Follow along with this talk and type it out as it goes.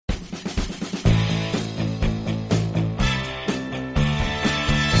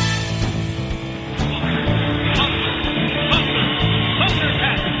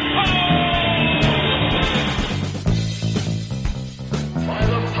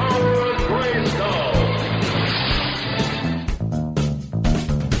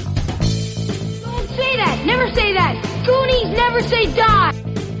never say that. Goonies never say die.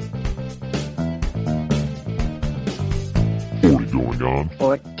 40 going on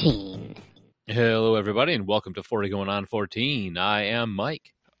 14. Hello, everybody, and welcome to 40 Going on 14. I am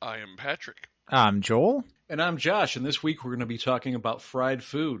Mike. I am Patrick. I'm Joel. And I'm Josh, and this week we're going to be talking about fried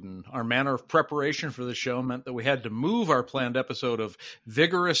food, and our manner of preparation for the show meant that we had to move our planned episode of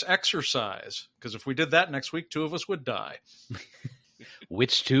vigorous exercise, because if we did that next week, two of us would die.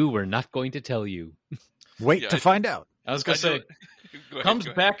 Which two we're not going to tell you. Wait to find out. I was going to say, comes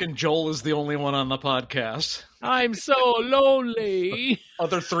back and Joel is the only one on the podcast. I'm so lonely.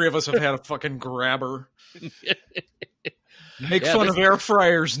 Other three of us have had a fucking grabber. Make fun of air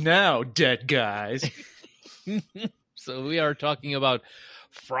fryers now, dead guys. So we are talking about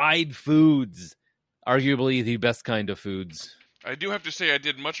fried foods, arguably the best kind of foods. I do have to say I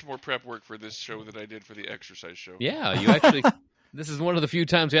did much more prep work for this show than I did for the exercise show. Yeah, you actually... This is one of the few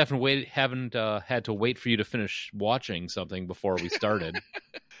times we haven't had to wait for you to finish watching something before we started.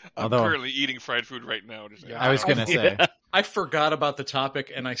 I'm currently eating fried food right now. I was going to say. I forgot about the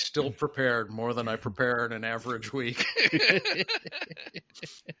topic, and I still prepared more than I prepare in an average week.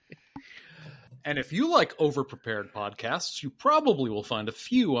 And if you like over-prepared podcasts, you probably will find a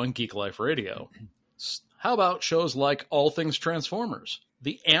few on Geek Life Radio. How about shows like All Things Transformers,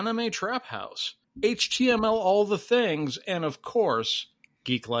 The Anime Trap House, HTML All the Things, and of course,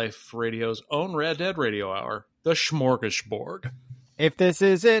 Geek Life Radio's own Red Dead Radio Hour, The Smorgasbord. If this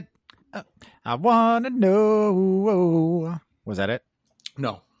is it, I want to know. Was that it?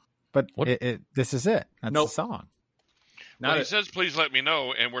 No. But this is it. That's the song. Well, he says, please let me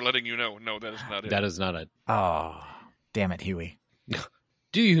know, and we're letting you know. No, that is not it. That is not it. Oh, damn it, Huey.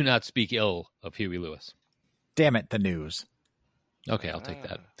 Do you not speak ill of Huey Lewis? Damn it, the news. Okay, I'll take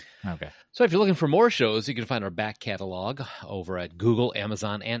that. Okay. So if you're looking for more shows, you can find our back catalog over at Google,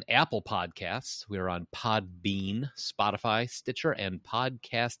 Amazon, and Apple Podcasts. We are on Podbean, Spotify, Stitcher, and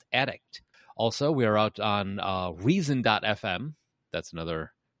Podcast Addict. Also, we are out on Reason.fm. That's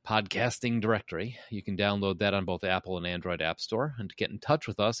another podcasting directory. You can download that on both Apple and Android App Store. And to get in touch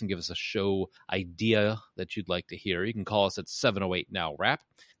with us and give us a show idea that you'd like to hear, you can call us at 708-NOW-RAP.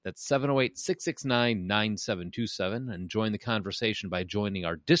 That's 708-669-9727, and join the conversation by joining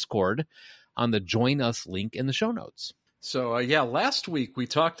our Discord on the Join Us link in the show notes. So, last week we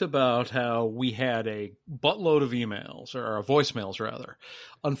talked about how we had a buttload of emails, or voicemails rather.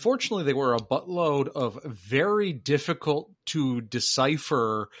 Unfortunately, they were a buttload of very difficult to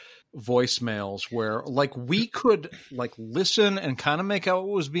decipher voicemails where we could listen and kind of make out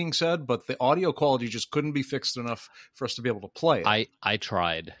what was being said, but the audio quality just couldn't be fixed enough for us to be able to play it. I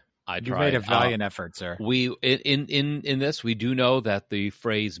tried. You made a valiant effort, sir. We in this, we do know that the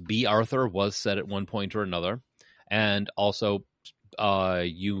phrase "B. Arthur" was said at one point or another, and also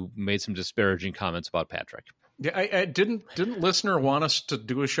you made some disparaging comments about Patrick. Yeah, I didn't listener want us to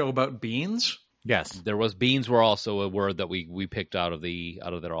do a show about beans? Yes, there was beans were also a word that we picked out of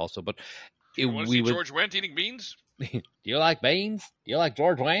there also. But George Wendt eating beans? Do you like beans? Do you like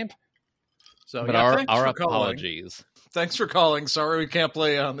George Wendt? So, but our apologies. Thanks for calling. Sorry we can't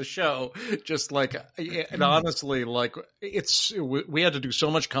play on the show. Just and honestly, we had to do so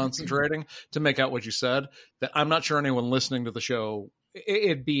much concentrating to make out what you said that I'm not sure anyone listening to the show.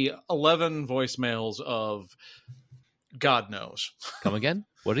 It'd be 11 voicemails of God knows. Come again?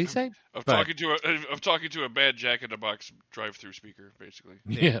 What did he say? Of talking to a bad Jack in the Box drive-through speaker, basically.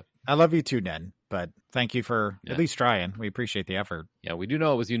 Yeah. I love you too, Ned, but thank you for at least trying. We appreciate the effort. Yeah, we do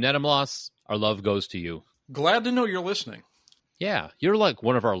know it was you, Ned Moss. Our love goes to you. Glad to know you're listening. Yeah, you're like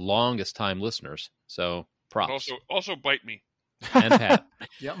one of our longest time listeners, so props. Also bite me. And Pat.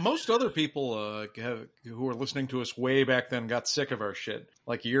 Yeah, most other people who were listening to us way back then got sick of our shit,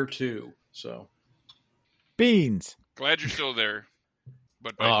 like year 2. So, beans. Glad you're still there.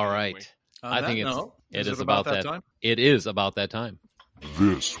 But all right, anyway. I think it is about that time. It is about that time.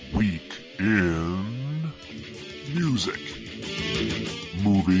 This week in music,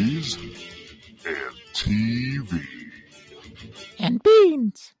 movies, and TV. And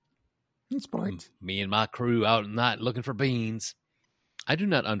beans. And sports. Me and my crew out at night looking for beans. I do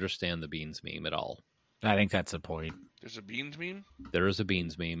not understand the beans meme at all. I think that's the point. There's a beans meme? There is a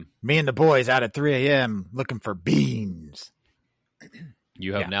beans meme. Me and the boys out at 3 a.m. looking for beans.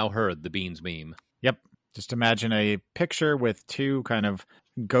 You have now heard the beans meme. Yep. Just imagine a picture with two kind of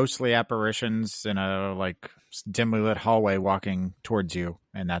ghostly apparitions in a dimly lit hallway walking towards you,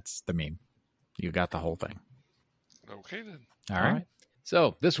 and that's the meme. You got the whole thing. Okay, then. All right.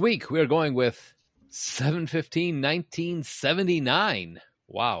 So this week we are going with 7/15/1979.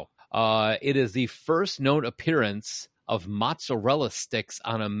 Wow. It is the first known appearance of mozzarella sticks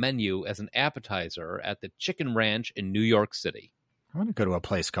on a menu as an appetizer at the Chicken Ranch in New York City. I want to go to a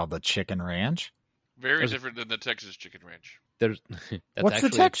place called the Chicken Ranch. Very different than the Texas Chicken Ranch. That's What's the actually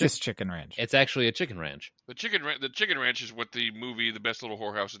Texas Chicken Ranch? It's actually a chicken ranch. The Chicken Ranch is what the movie The Best Little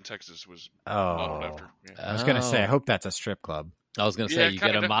Whorehouse in Texas was modeled after. Yeah. I was going to say, I hope that's a strip club. I was going to say, you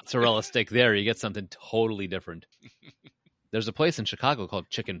get a kinda. mozzarella stick there, you get something totally different. There's a place in Chicago called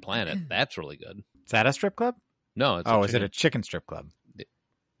Chicken Planet. That's really good. Is that a strip club? No, it's Is it a chicken strip club?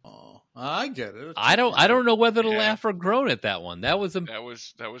 Oh, I get it. I don't know whether to Yeah. laugh or groan at that one. That was That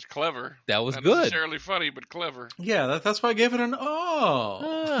was clever. That was Not good. necessarily funny, but clever. Yeah, that's why I gave it an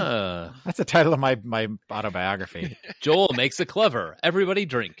That's the title of my autobiography. Joel makes it clever. Everybody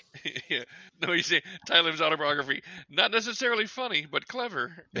drink. Yeah. No, you say Tyler's autobiography, not necessarily funny, but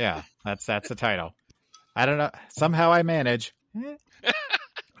clever. Yeah, that's the title. I don't know. Somehow I manage.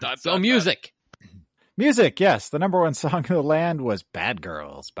 So music. Music, yes. The number one song in the land was Bad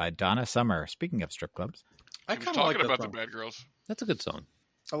Girls by Donna Summer. Speaking of strip clubs. I He was kind of like talking that about song. the Bad Girls. That's a good song.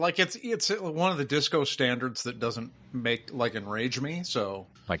 Like it's one of the disco standards that doesn't enrage me. So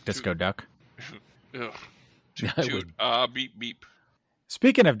Like Disco Duck. Ugh. I Toot, would- beep beep.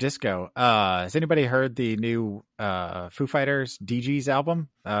 Speaking of disco, has anybody heard the new Foo Fighters DG's album?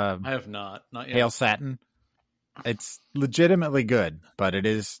 I have not yet. Hail Satin. It's legitimately good, but it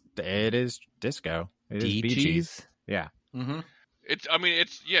is disco. It is Bee Gees. DGs? Yeah. Mm-hmm. It's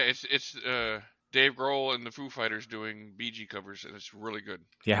Dave Grohl and the Foo Fighters doing Bee Gee covers, and it's really good.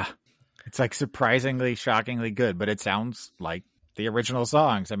 Yeah. It's like surprisingly, shockingly good, but it sounds like the original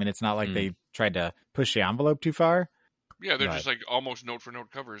songs. I mean, it's not like they tried to push the envelope too far. Yeah, they're Right. just like almost note for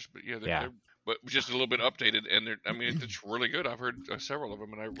note covers, but they're but just a little bit updated, and it's really good. I've heard several of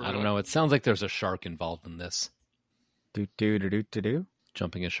them, and I really I don't know. It sounds like there's a shark involved in this. Do.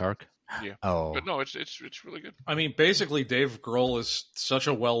 Jumping a shark. Yeah. Oh. But no, it's really good. I mean, basically, Dave Grohl is such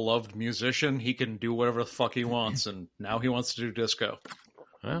a well-loved musician. He can do whatever the fuck he wants, and now he wants to do disco.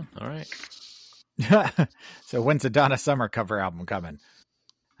 Well, all right. So when's the Donna Summer cover album coming?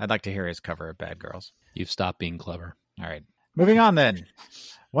 I'd like to hear his cover of Bad Girls. You've stopped being clever. All right. Moving on then.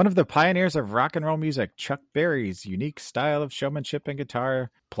 One of the pioneers of rock and roll music, Chuck Berry's unique style of showmanship and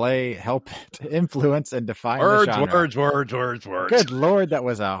guitar play helped influence and define the genre. Words. Good Lord, that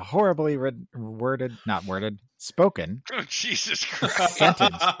was a horribly spoken Jesus Christ.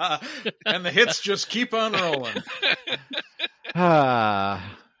 sentence. And the hits just keep on rolling.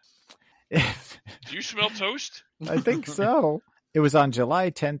 Do you smell toast? I think so. It was on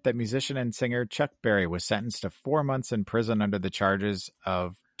July 10th that musician and singer Chuck Berry was sentenced to 4 months in prison under the charges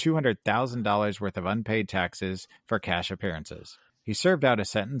of $200,000 worth of unpaid taxes for cash appearances. He served out a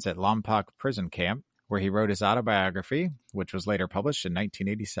sentence at Lompoc prison camp, where he wrote his autobiography, which was later published in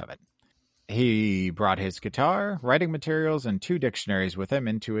 1987. He brought his guitar, writing materials, and 2 dictionaries with him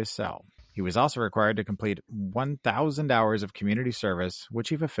into his cell. He was also required to complete 1,000 hours of community service, which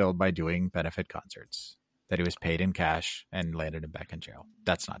he fulfilled by doing benefit concerts. That he was paid in cash and landed him back in jail.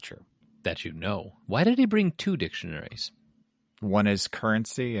 That's not true. That you know. Why did he bring 2 dictionaries? One is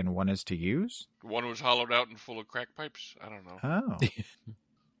currency and one is to use? One was hollowed out and full of crack pipes. I don't know.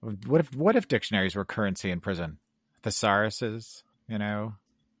 Oh. What if dictionaries were currency in prison? Thesauruses,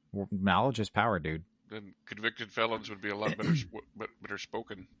 knowledge is power, dude. Then convicted felons would be a lot better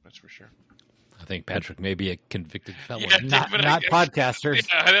spoken. That's for sure. I think Patrick may be a convicted felon. Yeah. Not But I- podcasters.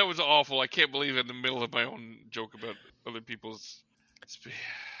 Yeah, that was awful. I can't believe in the middle of my own joke about other people's.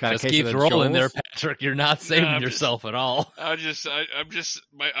 Got a Just case keeps of the rolling there, Joels? Patrick. You're not saving I'm yourself at all. I've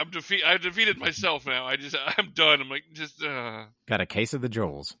defeated myself now. I'm done. I'm like Got a case of the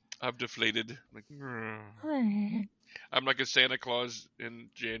Joels. I'm deflated. I'm like a Santa Claus in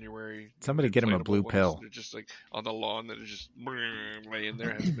January. Somebody get him a Inflatable blue ones. pill. They're just like on the lawn that are just laying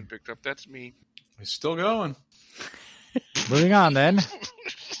there, hasn't been picked up. That's me. He's still going. Moving on then.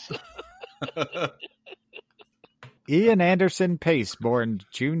 Ian Anderson Pace, born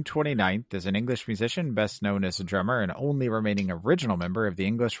June 29th, is an English musician, best known as a drummer and only remaining original member of the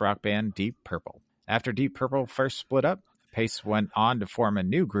English rock band Deep Purple. After Deep Purple first split up, Pace went on to form a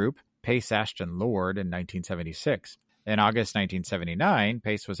new group, Pace Ashton Lord, in 1976. In August 1979,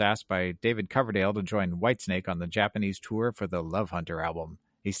 Pace was asked by David Coverdale to join Whitesnake on the Japanese tour for the Love Hunter album.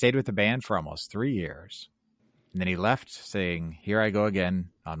 He stayed with the band for almost 3 years. And then he left, saying, "Here I go again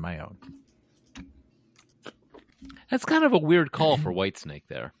on my own." That's kind of a weird call for Whitesnake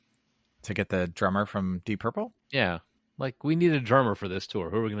there. To get the drummer from Deep Purple? Yeah. Like, we need a drummer for this tour.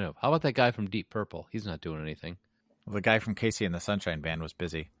 Who are we going to have? How about that guy from Deep Purple? He's not doing anything. Well, the guy from Casey and the Sunshine Band was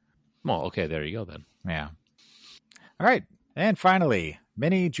busy. Well, okay, there you go then. Yeah. All right. And finally,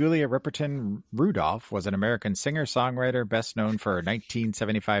 Minnie Julia Ripperton Rudolph was an American singer-songwriter best known for her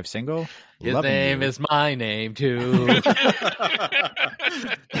 1975 single, His Loving name You. is my name, too.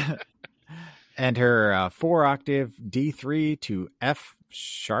 And her 4-octave D3 to F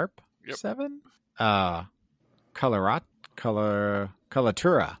sharp Yep. 7 coloratura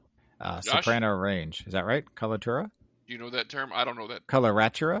soprano range. Is that right? Coloratura? Do you know that term? I don't know that.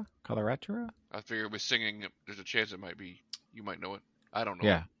 Coloratura? I figure with singing, there's a chance it might be. You might know it. I don't know.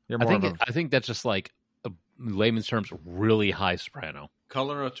 Yeah. You're I more think of a I think that's just like layman's terms, really high soprano.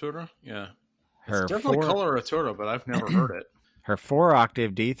 Coloratura? Yeah. her It's definitely 4 coloratura, but I've never heard it. her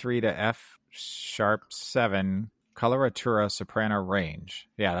 4-octave D3 to F sharp 7 coloratura soprano range.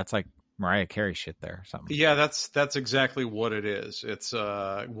 Yeah, that's like Mariah Carey shit there or something. Yeah, that's exactly what it is. It's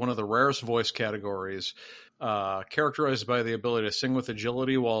one of the rarest voice categories, characterized by the ability to sing with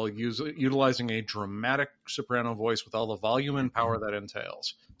agility while utilizing a dramatic soprano voice with all the volume and power that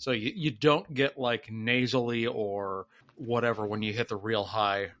entails. So you don't get like nasally or whatever when you hit the real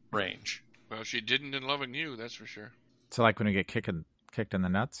high range. Well, she didn't in Loving You, that's for sure. So like when you get kicked in the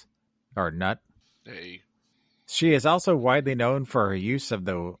nuts or nut. Hey. She is also widely known for her use of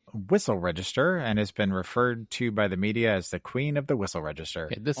the whistle register and has been referred to by the media as the queen of the whistle register.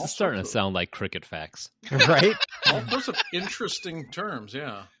 Okay, this All is starting to sorts of- sound like cricket facts. Right? All sorts of interesting terms,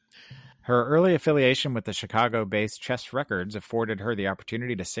 yeah. Her early affiliation with the Chicago-based Chess Records afforded her the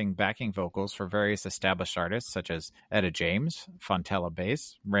opportunity to sing backing vocals for various established artists such as Etta James, Fontella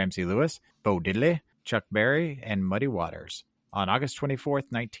Bass, Ramsey Lewis, Bo Diddley, Chuck Berry, and Muddy Waters. On August 24th,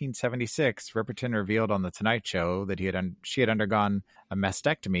 1976, Ripperton revealed on The Tonight Show that she had undergone a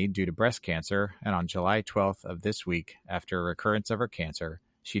mastectomy due to breast cancer, and on July 12th of this week, after a recurrence of her cancer,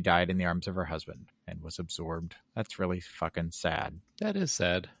 she died in the arms of her husband and was absorbed. That's really fucking sad. That is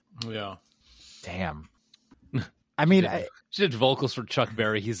sad. Yeah. Damn. I mean, She did vocals for Chuck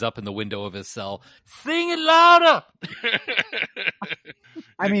Berry. He's up in the window of his cell. Sing it louder!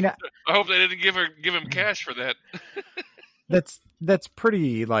 I mean, I hope they didn't give him cash for that. that's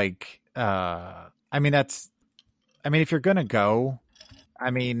pretty like if you're gonna go,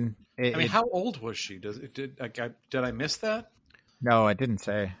 how old was she? Did I miss that? No, I didn't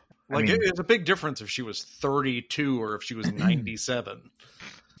say. It's a big difference if she was 32 or if she was 97.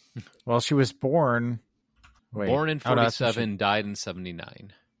 Well, she was born Born in Oh, no, that's 47, died in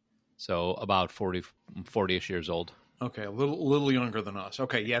 79. So about 40-ish years old. Okay, a little younger than us.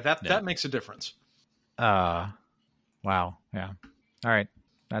 Okay, yeah, that makes a difference. wow, yeah. All right,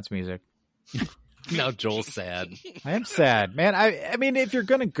 that's music. Now Joel's sad. I am sad, man. I mean, if you're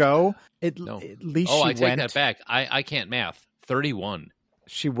gonna go, at least Oh, she I take went. that back. I can't math. 31.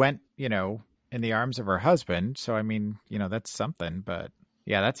 She went, in the arms of her husband. So I mean, that's something. But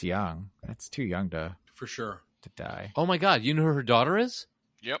yeah, that's young. That's too young to For sure. die. Oh my God, you know who her daughter is?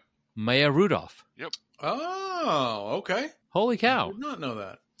 Yep. Maya Rudolph. Yep. Oh, okay. Holy I cow. did not know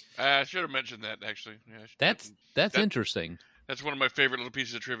that. I should have mentioned that, actually. Yeah, That's That- interesting. That's one of my favorite little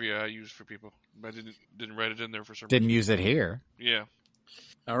pieces of trivia I use for people. I didn't write it in there for some Didn't reason. use it here. Yeah.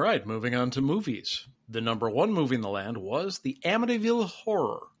 All right, moving on to movies. The number one movie in the land was The Amityville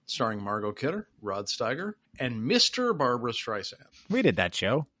Horror, starring Margot Kidder, Rod Steiger, and Mr. Barbara Streisand. We did that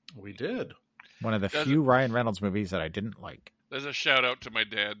show. We did. One of the Does few Ryan Reynolds movies that I didn't like. There's a shout out to my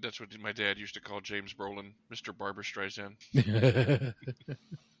dad. That's what my dad used to call James Brolin, Mr. Barbara Streisand.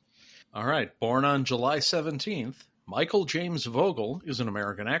 All right, born on July 17th, Michael James Vogel is an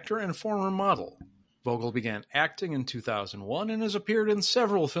American actor and former model. Vogel began acting in 2001 and has appeared in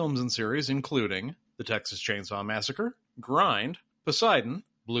several films and series, including The Texas Chainsaw Massacre, Grind, Poseidon,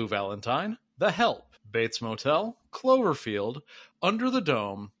 Blue Valentine, The Help, Bates Motel, Cloverfield, Under the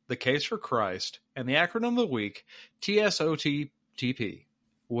Dome, The Case for Christ, and the acronym of the week, TSOTTP,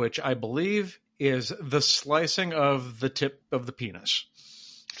 which I believe is the slicing of the tip of the penis.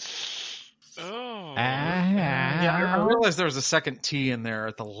 Oh. Yeah, I realized there was a second T in there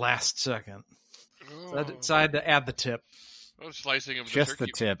at the last second. So I decided to add the tip. Slicing of the Just turkey.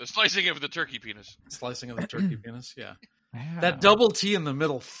 the tip. The slicing of the turkey penis. Slicing of the turkey penis, yeah. Yeah. That double T in the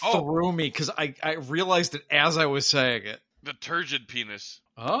middle Oh. threw me because I realized it as I was saying it. The turgid penis.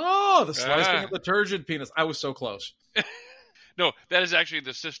 Oh, the slicing Ah. of the turgid penis. I was so close. No, that is actually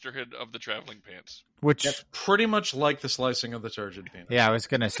the sisterhood of the traveling pants. Which, That's pretty much like the slicing of the turgid penis. yeah, I was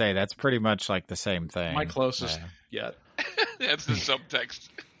going to say, that's pretty much like the same thing. My closest yet. That's the subtext.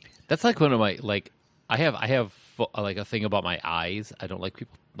 That's like one of my, I have like a thing about my eyes. I don't like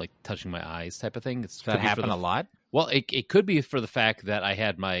people like touching my eyes type of thing. Does that happen a lot? Well, it could be for the fact that I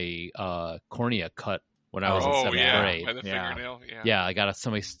had my cornea cut when I was in Oh, seventh yeah. grade. By the Yeah. fingernail. Yeah. Yeah, I got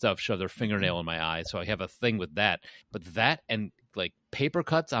somebody shoved their fingernail in my eye, so I have a thing with that. But that and like paper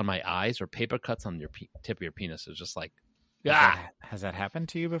cuts on my eyes or paper cuts on your tip of your penis. It's just like, Has that happened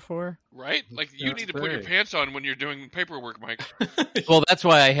to you before? Right? Like, you That's need to put your great. pants on when you're doing paperwork, Mike. well, that's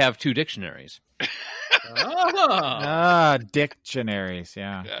why I have 2 dictionaries. Dictionaries,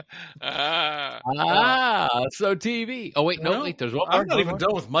 yeah. So TV. Oh, wait, no, wait, there's one more. I'm not even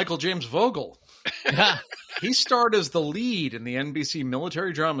done with Michael James Vogel. He starred as the lead in the NBC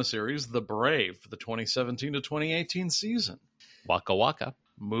military drama series The Brave for the 2017 to 2018 season. Waka Waka.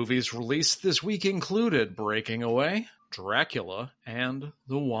 Movies released this week included Breaking Away, Dracula, and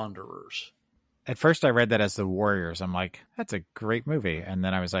The Wanderers. At first I read that as The Warriors. I'm like, that's a great movie. And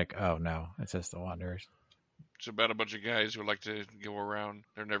then I was like, oh no, it says The Wanderers. It's about a bunch of guys who like to go around.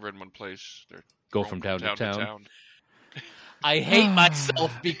 They're never in one place. They're Go roam from town to town. town. I hate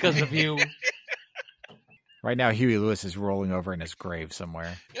myself because of you. Right now, Huey Lewis is rolling over in his grave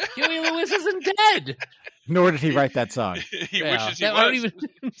somewhere. Huey Lewis isn't dead. Nor did he write that song. He wishes he I don't was. even,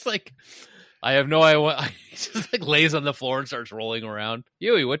 it's like, I have no idea. He just like lays on the floor and starts rolling around.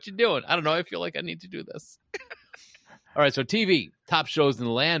 Huey, what you doing? I don't know. I feel like I need to do this. All right, so TV. Top shows in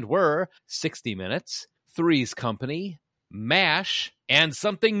the land were 60 Minutes, Three's Company, MASH, and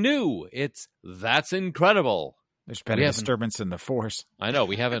something new. It's That's Incredible. There's been a disturbance in the force. I know,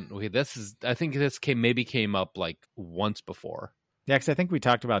 we haven't. I think this came up like once before. Yeah, because I think we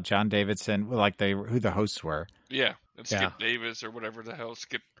talked about John Davidson, like who the hosts were. Yeah, and Skip Davis or whatever the hell,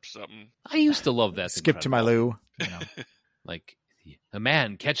 Skip something. I used to love that. Skip to my Lou. You know. Like, a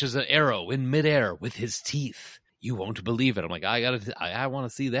man catches an arrow in midair with his teeth. You won't believe it. I'm like, I want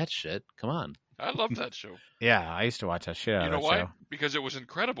to see that shit. Come on. I love that show. Yeah, I used to watch that shit out You know of that why? show. Because it was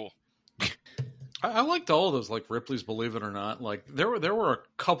incredible. I liked all of those, like Ripley's Believe It or Not. Like there were a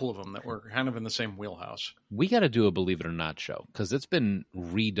couple of them that were kind of in the same wheelhouse. We got to do a Believe It or Not show because it's been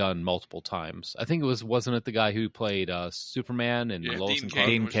redone multiple times. I think wasn't it the guy who played Superman and Lois and Clark?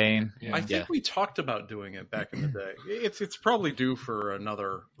 Dean Cain. Yeah. I think we talked about doing it back in the day. It's probably due for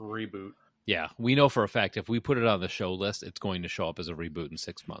another reboot. Yeah, we know for a fact if we put it on the show list, it's going to show up as a reboot in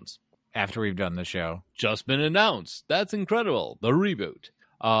 6 months. After we've done the show. Just been announced. That's incredible. The reboot.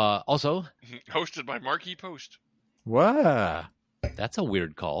 Also, hosted by Marquis Post. What? That's a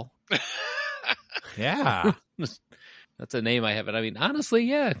weird call. Yeah. That's a name I haven't. I mean, honestly,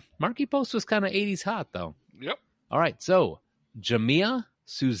 yeah. Marquis Post was kind of 80s hot, though. Yep. All right, so Jamia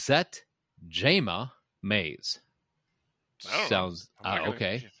Suzette Jama Mays. Sounds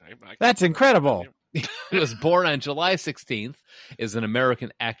okay. That's incredible. Was born on July 16th, is an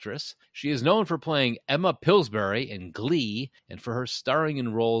American actress. She is known for playing Emma Pillsbury in Glee and for her starring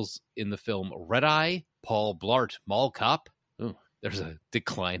in roles in the film Red Eye, Paul Blart Mall Cop. Ooh, there's a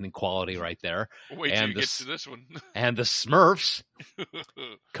decline in quality right there. Wait till you get to this one. And the Smurfs.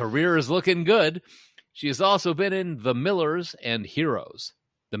 Career is looking good. She has also been in The Millers and Heroes.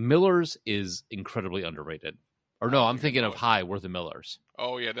 The Millers is incredibly underrated. Or no, I'm thinking of Hi, We're the Millers.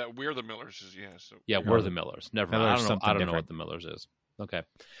 Oh yeah, that We're the Millers is So. Yeah, We're the Millers. Never mind. I don't know what the Millers is. Okay.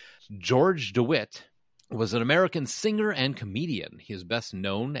 George DeWitt was an American singer and comedian. He is best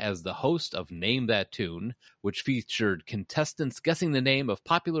known as the host of Name That Tune, which featured contestants guessing the name of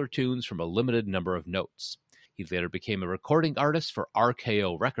popular tunes from a limited number of notes. He later became a recording artist for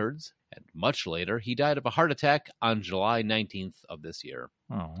RKO Records, and much later, he died of a heart attack on July 19th of this year.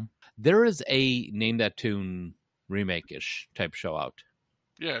 Oh. There is a Name That Tune remake-ish type show out.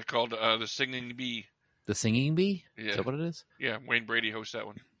 Yeah, called The Singing Bee. The Singing Bee? Yeah. Is that what it is? Yeah, Wayne Brady hosts that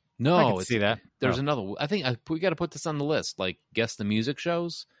one. No, I can see that. There's another. I think we got to put this on the list, like guess the music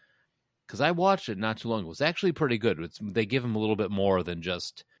shows, because I watched it not too long ago. It was actually pretty good. They give them a little bit more than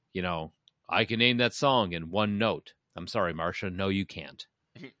just, I can name that song in one note. I'm sorry, Marcia. No, you can't.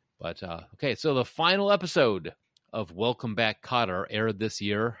 But, okay, so the final episode of Welcome Back, Kotter aired this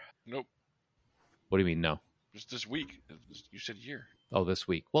year. Nope. What do you mean, no? Just this week. You said year. Oh, this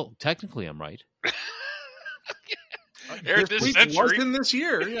week. Well, technically, I'm right. Aired this week century. was in this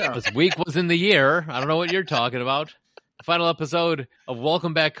year, yeah. This week was in the year. I don't know what you're talking about. The final episode of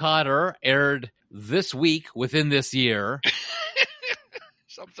Welcome Back, Kotter aired this week within this year.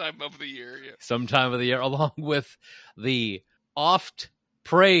 Sometime of the year, yeah. Sometime of the year, along with the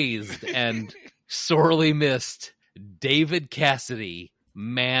oft-praised and sorely missed David Cassidy,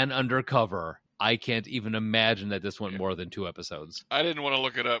 Man Undercover. I can't even imagine that this went more than 2 episodes. I didn't want to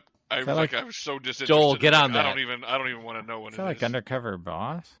look it up. I was so disinterested. Joel, get on that. I don't even want to know what it is. Like Undercover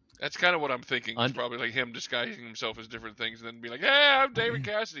Boss? That's kind of what I'm thinking. It's probably like him disguising himself as different things and then be like, "Hey, I'm David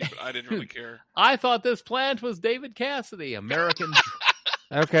Cassidy," but I didn't really care. I thought this plant was David Cassidy, American.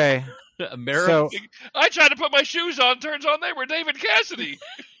 Okay. American. So, I tried to put my shoes on. Turns on they were David Cassidy.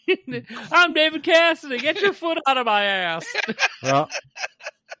 I'm David Cassidy. Get your foot out of my ass. Well,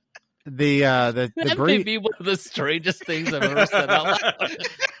 the That may be one of the strangest things I've ever said out loud.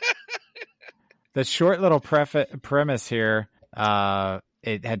 The short little premise here,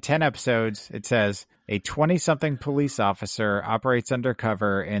 it had 10 episodes. It says, a 20-something police officer operates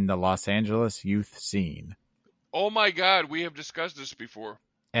undercover in the Los Angeles youth scene. Oh my God, we have discussed this before.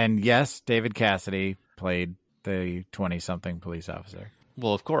 And yes, David Cassidy played the 20-something police officer.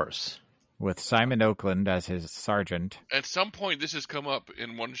 Well, of course. With Simon Oakland as his sergeant. At some point, this has come up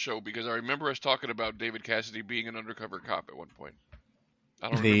in one show because I remember us talking about David Cassidy being an undercover cop at one point. I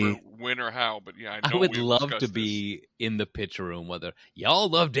don't remember when or how, but yeah, I know I would we've love to be in the pitch room. Whether y'all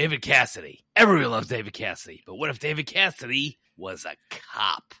love David Cassidy, everyone loves David Cassidy. But what if David Cassidy was a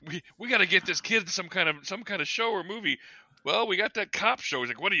cop? We got to get this kid some kind of show or movie. Well, we got that cop show. He's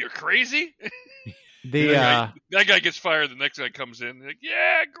like, "What are you, crazy?" That guy gets fired. The next guy comes in. Like,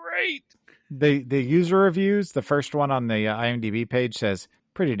 yeah, great. The user reviews, the first one on the IMDb page says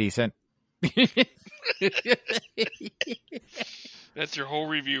pretty decent. That's your whole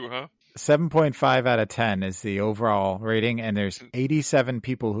review, huh? 7.5 out of 10 is the overall rating, and there's 87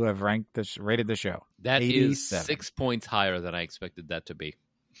 people who have rated the show. That 87. is 6 points higher than I expected that to be.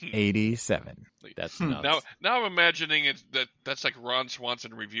 87. That's nuts. Now I'm imagining that's like Ron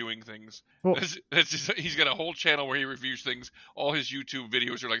Swanson reviewing things. Well, He's got a whole channel where he reviews things. All his YouTube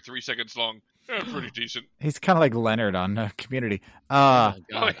videos are like 3 seconds long. Pretty decent. He's kind of like Leonard on Community. Oh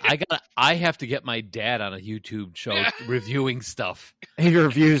God. I have to get my dad on a YouTube show reviewing stuff. He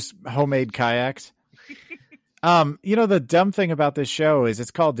reviews homemade kayaks. The dumb thing about this show is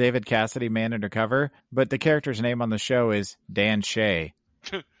it's called David Cassidy Man Undercover, but the character's name on the show is Dan Shea.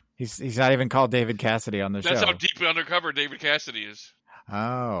 He's not even called David Cassidy on the show. That's how deep undercover David Cassidy is.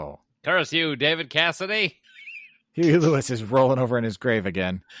 Oh. Curse you, David Cassidy. Huey Lewis is rolling over in his grave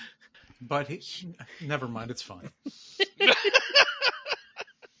again. But never mind, it's fine.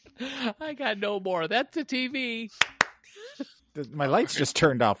 I got no more. That's the TV. My lights just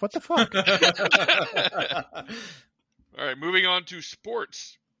turned off. What the fuck? All right, moving on to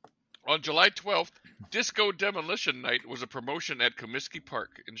sports. On July 12th, Disco Demolition Night was a promotion at Comiskey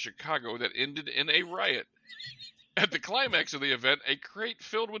Park in Chicago that ended in a riot. At the climax of the event, a crate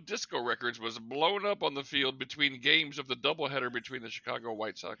filled with disco records was blown up on the field between games of the doubleheader between the Chicago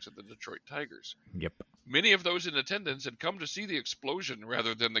White Sox and the Detroit Tigers. Yep. Many of those in attendance had come to see the explosion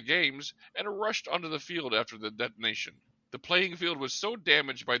rather than the games and rushed onto the field after the detonation. The playing field was so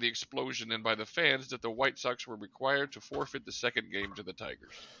damaged by the explosion and by the fans that the White Sox were required to forfeit the second game to the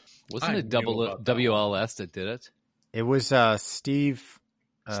Tigers. Wasn't it WLS that did it? It was Steve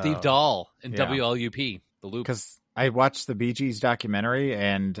Dahl in WLUP, the Loop. Because I watched the Bee Gees documentary,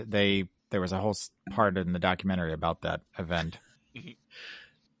 and there was a whole part in the documentary about that event.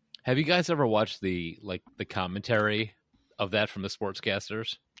 Have you guys ever watched the commentary of that from the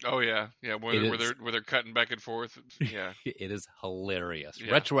sportscasters? Oh yeah, where they're cutting back and forth. Yeah, it is hilarious,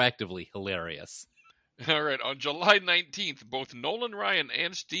 yeah. Retroactively hilarious. All right, on July 19th, both Nolan Ryan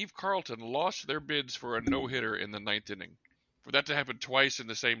and Steve Carlton lost their bids for a no-hitter in the ninth inning. For that to happen twice in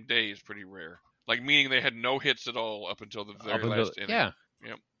the same day is pretty rare. Like, meaning they had no hits at all up until the very last inning. Yeah.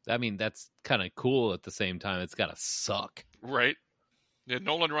 Yep. I mean, that's kind of cool at the same time. It's got to suck. Right. Yeah,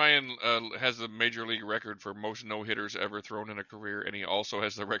 Nolan Ryan has the major league record for most no-hitters ever thrown in a career, and he also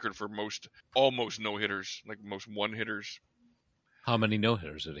has the record for most almost no-hitters, like most one-hitters. How many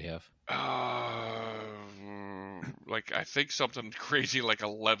no-hitters did he have? I think something crazy like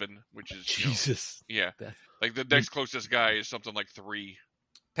 11, which is Jesus. Like the next closest guy is something like 3.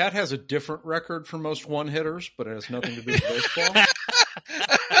 Pat has a different record for most one-hitters, but it has nothing to do with baseball.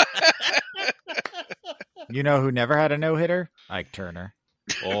 You know who never had a no-hitter? Ike Turner.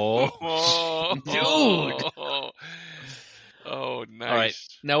 Oh, dude. Oh, nice. All right.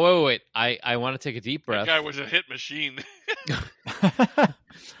 Now, wait. I want to take a deep breath. That guy was a hit machine.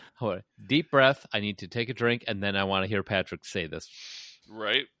 Hold on. Deep breath. I need to take a drink, and then I want to hear Patrick say this.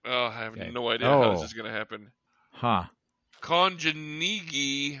 Right? Oh, I have no idea how this is going to happen. Huh.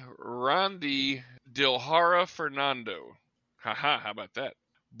 Konjanigi Randi Dilhara Fernando. Haha, how about that?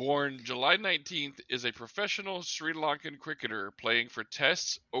 Born July 19th, is a professional Sri Lankan cricketer playing for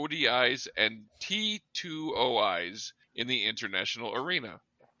Tests, ODIs, and T20Is in the international arena.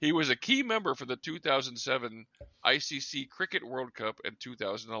 He was a key member for the 2007 ICC Cricket World Cup and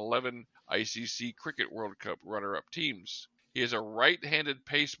 2011 ICC Cricket World Cup runner-up teams. He is a right-handed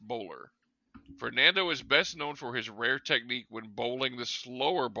pace bowler. Fernando is best known for his rare technique when bowling the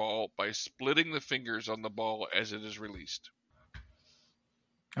slower ball by splitting the fingers on the ball as it is released.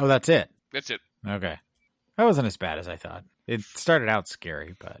 Oh, that's it? That's it. Okay. That wasn't as bad as I thought. It started out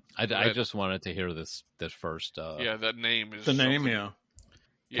scary, but I just wanted to hear this first. Yeah, that name is The name, something. yeah.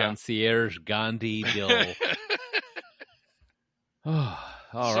 Yeah. Concierge Gandhi Dill. All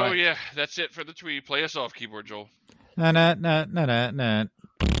So right. yeah, that's it for the tweet. Play us off, keyboard Joel. nah.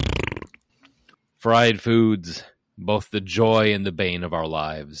 Fried foods, both the joy and the bane of our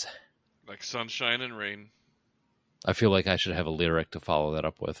lives. Like sunshine and rain. I feel like I should have a lyric to follow that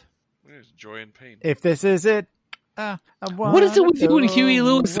up with. There's joy and pain. If this is it, What is it with you and Huey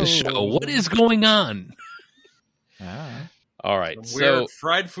Lewis's show? What is going on? Ah. All right, Some weird so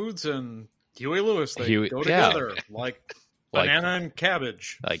fried foods and Huey Lewis, they Huey- go yeah. together like Like- banana and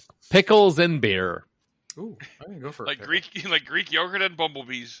cabbage. like pickles and beer. Ooh, I can go for Like a Greek yogurt and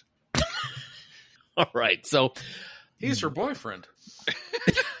bumblebees. All right, so He's her boyfriend.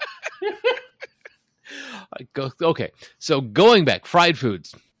 okay. So going back, fried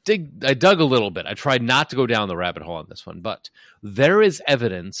foods. I dug a little bit. I tried not to go down the rabbit hole on this one, but there is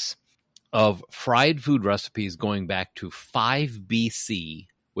evidence of fried food recipes going back to 5 BC,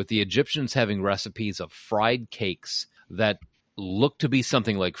 with the Egyptians having recipes of fried cakes that look to be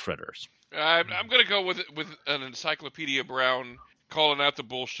something like fritters. I'm going to go with an Encyclopedia Brown calling out the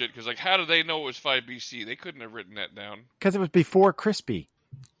bullshit, because, like, how do they know it was 5 BC? They couldn't have written that down. Because it was before crispy.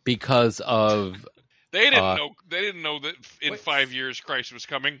 Because of They didn't know. They didn't know that in Wait. 5 years Christ was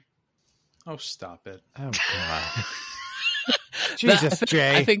coming. Oh, stop it. Oh, God. Jesus,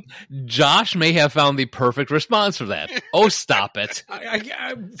 Jay. I think Josh may have found the perfect response for that. Oh, stop it.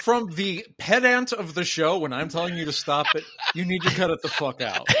 I, from the pedant of the show, when I'm telling you to stop it, you need to cut it the fuck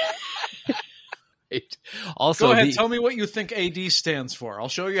out. Also, Go ahead, tell me what you think AD stands for. I'll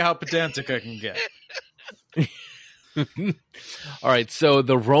show you how pedantic I can get. all right, so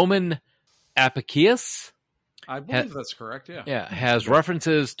the Roman Apicius I believe that's correct, yeah. has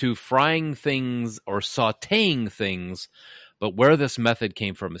references to frying things or sautéing things, but where this method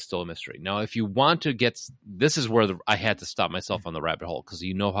came from is still a mystery. Now, if you want to get, this is where I had to stop myself on the rabbit hole, because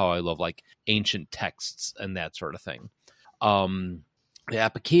you know how I love like ancient texts and that sort of thing. The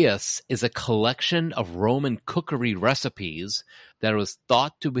Apicius is a collection of Roman cookery recipes that was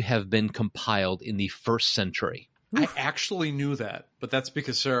thought to have been compiled in the 1st century. I actually knew that, but that's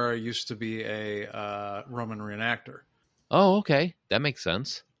because Sarah used to be a Roman reenactor. Oh, okay. That makes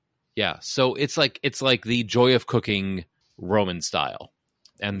sense. Yeah. So it's like the joy of cooking Roman style.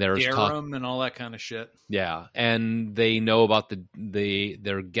 And there's Garum and all that kind of shit. yeah. And they know about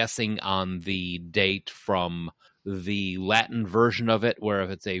they're guessing on the date from the Latin version of it, where if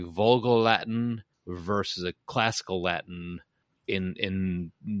it's a Vulgar Latin versus a classical Latin,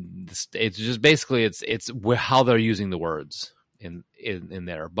 it's just basically it's how they're using the words in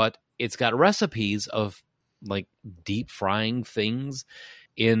there, but it's got recipes of like deep frying things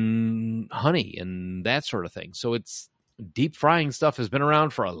in honey and that sort of thing. So it's deep frying stuff has been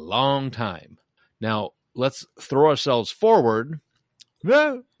around for a long time. Now let's throw ourselves forward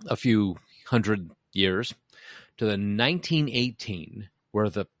a few hundred years to the 1918, where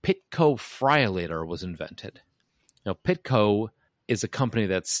the Pitco Fryolator was invented. Now, Pitco is a company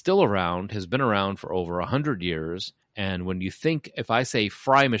that's still around, has been around for over 100 years. And when you think, if I say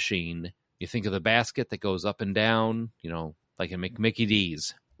fry machine, you think of the basket that goes up and down, like in Mickey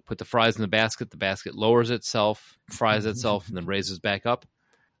D's. Put the fries in the basket lowers itself, fries itself, and then raises back up.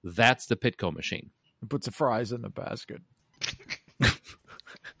 That's the Pitco machine. It puts the fries in the basket.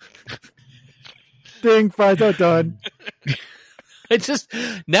 Ding, fries are done.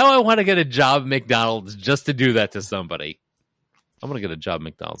 Now I want to get a job at McDonald's just to do that to somebody. I'm going to get a job at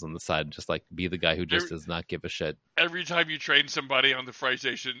McDonald's on the side and just like be the guy who just does not give a shit. Every time you train somebody on the fry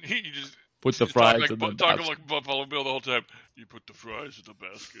station, you just Put the fries in the basket. talking like Buffalo Bill the whole time. You put the fries in the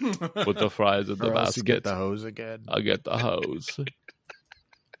basket. Put the fries in the Or else you basket. get the hose again. I'll get the hose. If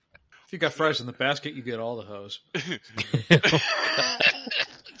you got fries in the basket, you get all the hose.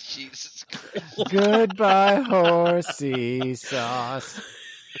 Jesus. Goodbye, horsey sauce.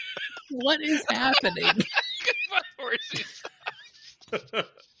 What is happening? My horses.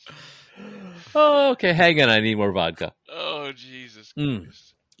 Oh, okay, hang on. I need more vodka. Oh, Jesus Mm.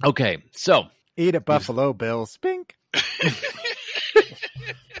 Christ. Okay, so Eat a Buffalo Bill. Spink.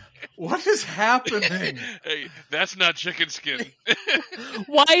 What is happening? Hey, that's not chicken skin.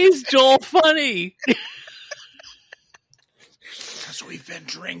 why is Joel funny? Because we've been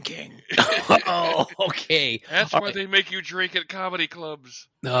drinking. Oh, okay. That's All why right. they make you drink at comedy clubs.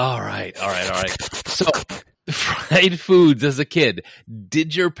 All right. So, fried foods as a kid.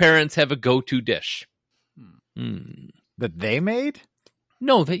 Did your parents have a go-to dish? That they made?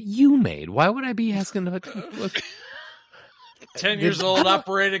 No, that you made. Why would I be asking about 10 years old,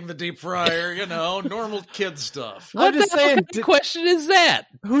 operating the deep fryer, normal kid stuff. What just the saying, fucking question is that?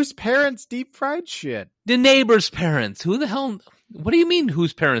 Whose parents deep fried shit? The neighbor's parents. Who the hell? What do you mean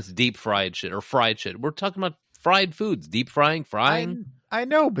whose parents deep fried shit or fried shit? We're talking about fried foods. Deep frying. I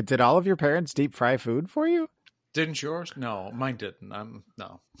know, but did all of your parents deep fry food for you? Didn't yours? No, mine didn't.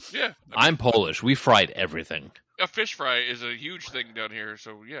 No. Yeah. I'm Polish. We fried everything. A fish fry is a huge thing down here,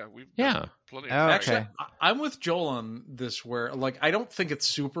 so yeah, we've Yeah. done plenty of Oh, fry. okay. Actually, I'm with Joel on this where, I don't think it's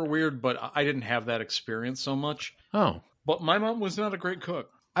super weird, but I didn't have that experience so much. Oh. But my mom was not a great cook.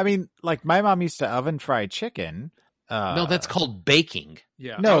 I mean, like my mom used to oven fry chicken. No, that's called baking.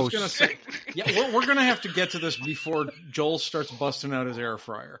 Yeah, No, I was going to say, we're going to have to get to this before Joel starts busting out his air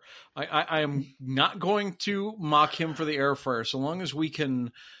fryer. I am not going to mock him for the air fryer so long as we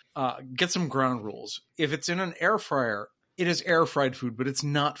can get some ground rules. If it's in an air fryer, it is air fried food, but it's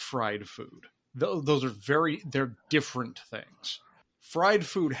not fried food. Those are they're different things. Fried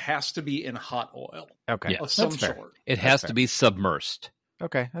food has to be in hot oil Okay, Yeah. of some that's fair. sort. It has fair. to be submersed.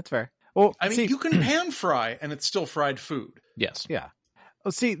 Okay, that's fair. Well, I mean, see, you can pan fry and it's still fried food. Yes. yeah.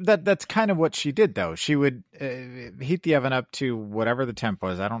 Well, see, that's kind of what she did, though. She would heat the oven up to whatever the temp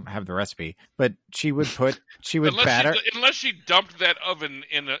was. I don't have the recipe, but she would batter. Unless she dumped that oven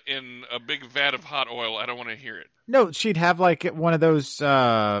in a big vat of hot oil, I don't want to hear it. No, she'd have like one of those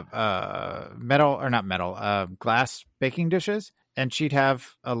glass baking dishes, and she'd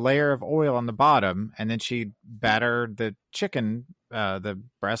have a layer of oil on the bottom, and then she'd batter the chicken, the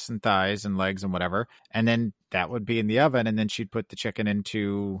breasts and thighs and legs and whatever, and then that would be in the oven, and then she'd put the chicken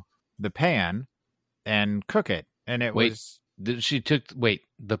into the pan and cook it. And it Wait. was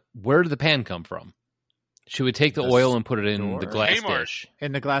Where did the pan come from? She would take the The oil and put it in the store. glass Kmart. dish.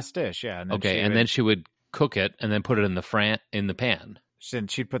 in the glass dish, yeah. And then Then she would cook it and then put it in the pan.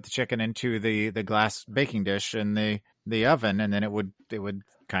 she'd put the chicken into the glass baking dish in the oven, and then it would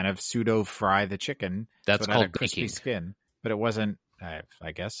kind of pseudo fry the chicken. That's so it had a called crispy baking. skin, but it wasn't.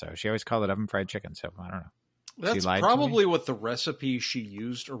 I guess so. She always called it oven fried chicken, so I don't know. That's lied to me? probably what the recipe she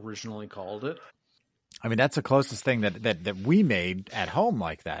used originally called it. I mean, that's the closest thing that we made at home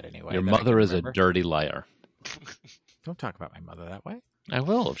like that. Anyway, Your that I mother can is a remember. dirty liar. Don't talk about my mother that way. I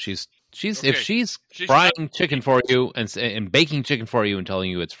will if she's Okay. if she's She's frying chicken for you and baking chicken for you and telling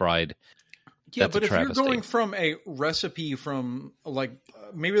you it's fried. Yeah, That's a but if you're travesty. going from a recipe from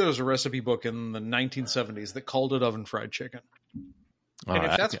maybe there was a recipe book in the 1970s that called it oven fried chicken. All And if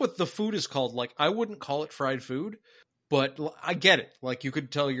right. that's what the food is called, I wouldn't call it fried food, but I get it. Like you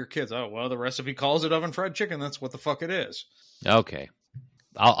could tell your kids, oh, well, the recipe calls it oven fried chicken. That's what the fuck it is. Okay.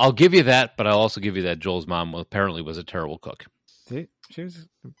 I'll give you that, but I'll also give you that Joel's mom apparently was a terrible cook. See, she was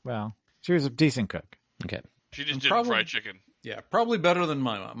a decent cook. Okay. She just And didn't probably- fry chicken. Yeah, probably better than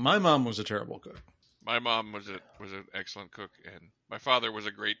my mom. My mom was a terrible cook. My mom was an excellent cook, and my father was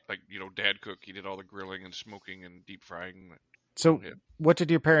a great dad cook. He did all the grilling and smoking and deep frying. So, Yeah. what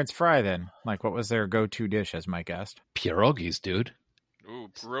did your parents fry then? Like, what was their go-to dish, as Mike asked? Pierogies, dude. Ooh,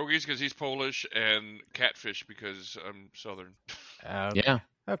 pierogies because he's Polish, and catfish because I'm Southern. Yeah.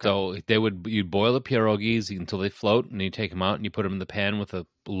 Okay. So you'd boil the pierogies until they float, and you take them out and you put them in the pan with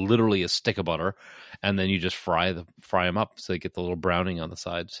literally a stick of butter, and then you just fry them up so they get the little browning on the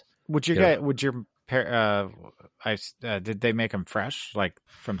sides. Did they make them fresh, like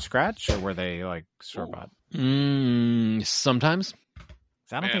from scratch, or were they like store bought? Sometimes.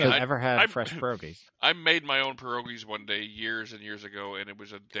 I don't Man, think I've ever had I- fresh pierogies. I made my own pierogies one day years and years ago, and it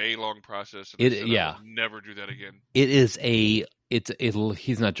was a day-long process. And It- I said yeah. I will never do that again. It is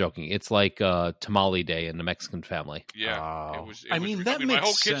he's not joking. It's like tamale day in the Mexican family. Yeah, Oh. it was. I mean, that my makes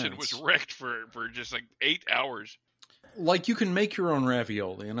whole kitchen sense. was wrecked for just like 8 hours. Like you can make your own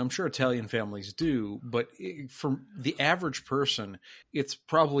ravioli, and I'm sure Italian families do, but for the average person, it's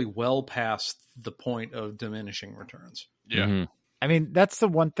probably well past the point of diminishing returns. Yeah, Mhm. I mean, that's the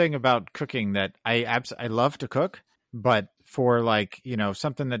one thing about cooking that I love to cook, but for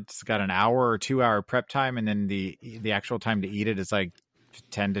something that's got an hour or 2 hour prep time, and then the actual time to eat it is like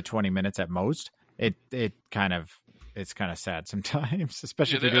 10 to 20 minutes at most. It's kind of sad sometimes,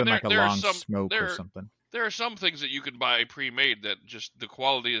 especially if Yeah, you're doing there- like a there are long some- smoke or there- something. there are some things that you can buy pre-made that just the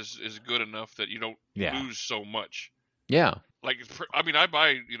quality is good enough that you don't Yeah. lose so much. Yeah. Like, I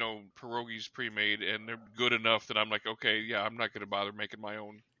buy pierogies pre-made, and they're good enough that I'm like, okay, yeah, I'm not going to bother making my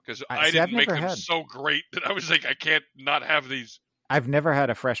own because I I've didn't make never them had- so great that I was like, I can't not have these. I've never had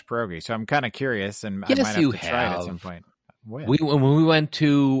a fresh pierogi, so I'm kind of curious, and I Yes, might have you to try it at have. some point. When? When we went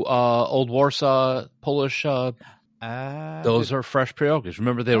to Old Warsaw Polish, those are fresh pierogies.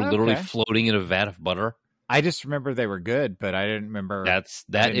 Remember, they were literally Okay. floating in a vat of butter. I just remember they were good, but I didn't remember. That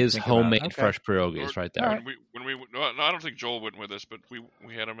didn't is think about it. homemade Okay. fresh pierogies right there. All right. When we mean, no, I don't think Joel went with us, but we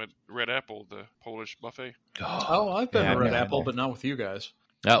had him at Red Apple, the Polish buffet. Oh, I've been Yeah, to Red yeah, Apple, yeah. but not with you guys.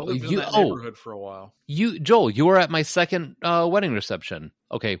 I Oh, lived in you, that oh, neighborhood for a while. Joel, you were at my second wedding reception.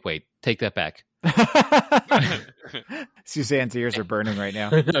 Okay, wait, take that back. Suzanne's ears are burning right now.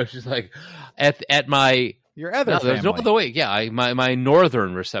 No, she's like, at my Your other no, family. there's no other way. Yeah, my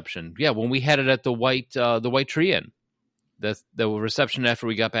northern reception. Yeah, when we had it at the White Tree Inn, the reception after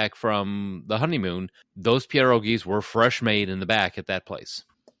we got back from the honeymoon, those pierogies were fresh made in the back at that place.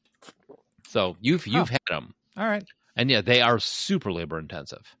 So you've had them, All right. and yeah, they are super labor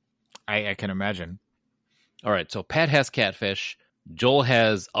intensive. I can imagine. All right, so Pat has catfish, Joel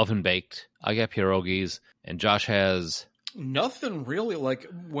has oven baked, I got pierogies, and Josh has Nothing really. Like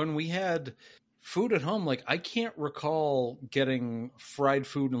when we had food at home, like I can't recall getting fried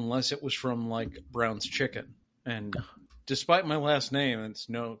food unless it was from like Brown's Chicken. And despite my last name, it's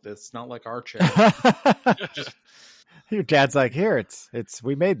not like our chicken. Your dad's like, here, it's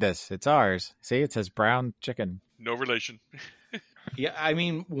we made this. It's ours. See, it says brown chicken. No relation. Yeah, I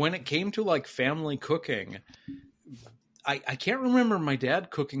mean, when it came to like family cooking, I can't remember my dad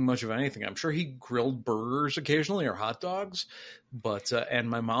cooking much of anything. I'm sure he grilled burgers occasionally or hot dogs, but and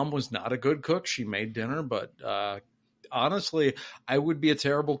my mom was not a good cook. She made dinner, but honestly, I would be a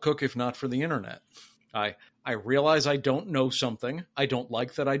terrible cook if not for the internet. I realize I don't know something. I don't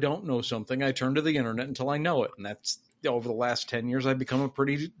like that I don't know something. I turn to the internet until I know it, and that's over the last 10 years. I've become a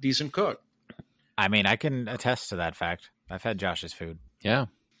pretty decent cook. I mean, I can attest to that fact. I've had Josh's food. yeah.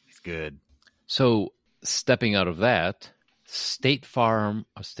 It's good. So stepping out of that, State Farm.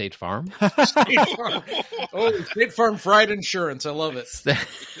 State Farm. Oh, State Farm fried insurance. I love it.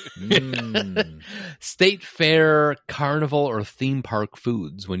 State Fair, carnival, or theme park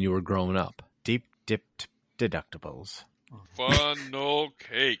foods when you were growing up. Deep dipped deductibles. Funnel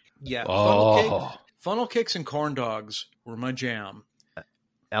cake. Yeah, Oh. funnel cakes and corn dogs were my jam.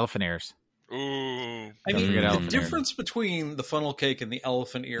 Elephant ears. Ooh. I Don't mean, forget the elephant ear. difference between the funnel cake and the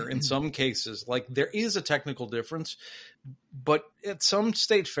elephant ear, in some cases, like there is a technical difference, but at some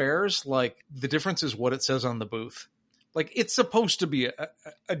state fairs, like the difference is what it says on the booth. Like it's supposed to be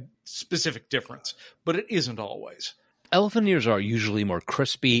a specific difference, but it isn't always. Elephant ears are usually more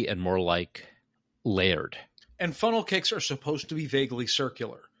crispy and more like layered. And funnel cakes are supposed to be vaguely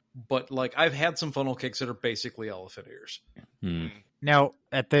circular, but like I've had some funnel cakes that are basically elephant ears. Hmm. Now,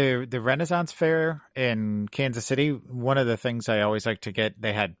 at the Renaissance Fair in Kansas City, one of the things I always like to get,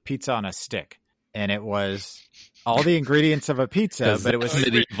 they had pizza on a stick. And it was all the ingredients of a pizza, but it was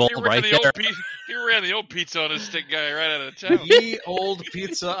medieval right there. He ran the old pizza on a stick guy right out of town. Ye old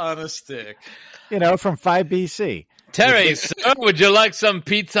pizza on a stick. from 5 BC. Terry, sir, would you like some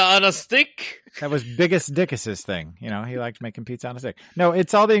pizza on a stick? That was Biggest Dickus's thing. He liked making pizza on a stick. No,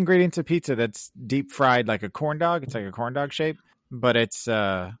 it's all the ingredients of pizza that's deep fried like a corn dog. It's like a corn dog shape, but it's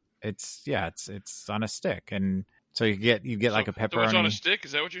on a stick. And so you get like a So it's on pepperoni. a stick?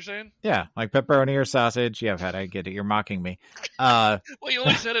 Is that what you're saying? Yeah, like pepperoni or sausage. Yeah, Pat, I get it. You're mocking me. Well, you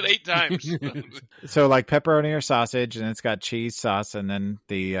only said it 8 times. So like pepperoni or sausage, and it's got cheese sauce, and then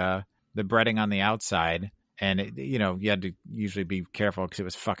the breading on the outside. And you had to usually be careful because it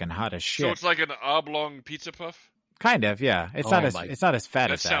was fucking hot as shit. So it's like an oblong pizza puff? Kind of, yeah. It's Oh not as my- it's not as fat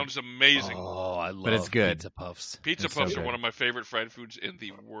That as that. sounds amazing. Oh, I love it's good. pizza puffs. Pizza It's so puffs are good. one of my favorite fried foods in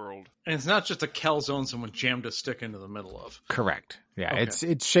the world. And it's not just a calzone someone jammed a stick into the middle of. Correct. Yeah, Okay.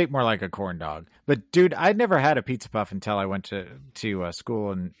 it's shaped more like a corn dog. But dude, I'd never had a pizza puff until I went to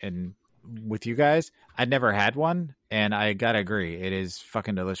school and with you guys. I'd never had one, and I gotta agree, it is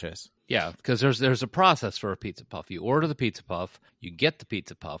fucking delicious. Yeah, because there's a process for a pizza puff. You order the pizza puff, you get the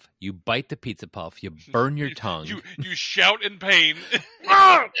pizza puff, you bite the pizza puff, you burn your tongue. You shout in pain.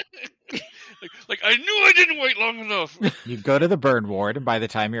 like I knew I didn't wait long enough. You go to the burn ward, and by the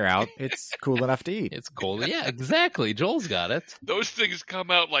time you're out, it's cool enough to eat. It's cold. Yeah, exactly. Joel's got it. Those things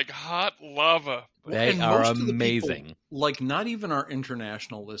come out like hot lava. They And are most of the people, amazing. like not even our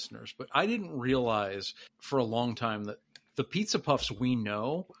international listeners, but I didn't realize for a long time that the pizza puffs we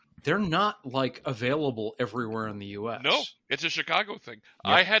know, they're not like available everywhere in the U.S. No, it's a Chicago thing.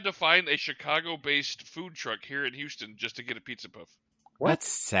 I had to find a Chicago-based food truck here in Houston just to get a pizza puff. That's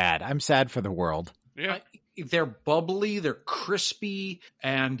sad. I'm sad for the world. Yeah. They're bubbly, they're crispy,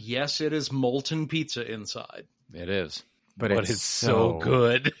 and yes, it is molten pizza inside. It is. But it's so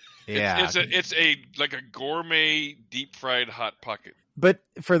good. Yeah. It's a like a gourmet deep fried hot pocket. But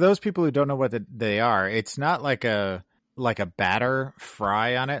for those people who don't know what they are, it's not like a batter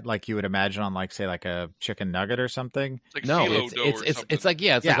fry on it like you would imagine on like say like a chicken nugget or something. Like No, phyllo dough or it's something. like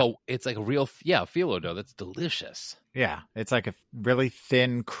Yeah. it's like a real phyllo dough. That's delicious. Yeah, it's like a really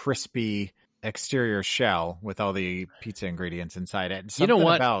thin, crispy exterior shell with all the pizza ingredients inside it. You know Something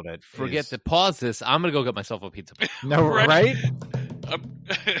what? about it Forget is- to pause this. I'm going to go get myself a pizza. No, Right. right?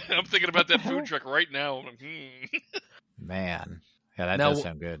 I'm thinking about that food truck right now. I'm like, Man. Yeah, that Now- does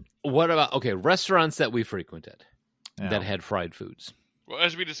sound good. What about, okay, restaurants that we frequented Yeah. that had fried foods? Well,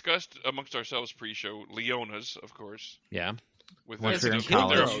 as we discussed amongst ourselves pre-show, Leona's, of course, Yeah. with Once their, you're in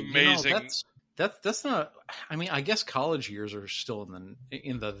their college. amazing. That's not. I mean, I guess college years are still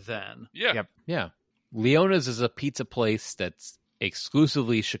in the then. Yeah, Yep. Yeah. Leona's is a pizza place that's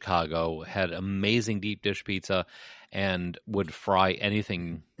exclusively Chicago, had amazing deep dish pizza, and would fry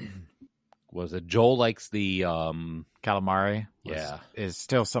anything. Was it Joel likes the Calamari Yeah. is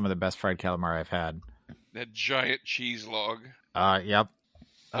still some of the best fried calamari I've had. that giant cheese log. Yep.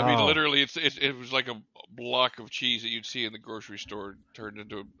 I mean, Oh. literally, it was like a block of cheese that you'd see in the grocery store turned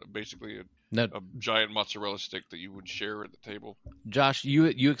into basically Now, a giant mozzarella stick that you would share at the table. Josh, you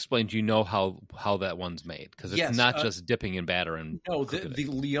explained you know how that one's made because it's Yes, not just dipping in batter and No, cooking the it.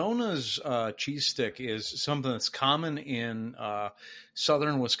 Leona's cheese stick is something that's common in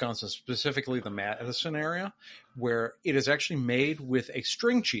southern Wisconsin, specifically the Madison area, where it is actually made with a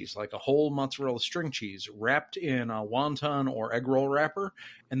string cheese, like a whole mozzarella string cheese, wrapped in a wonton or egg roll wrapper,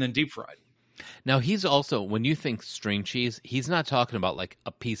 and then deep fried. Now he's also, when you think string cheese, he's not talking about like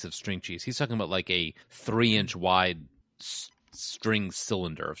a piece of string cheese. He's talking about like a 3-inch wide string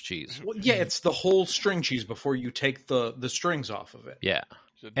cylinder of cheese. Well, yeah, it's the whole string cheese before you take the strings off of it. Yeah.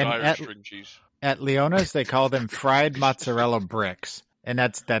 It's a And dire at- string cheese. At Leona's, they call them fried mozzarella bricks, and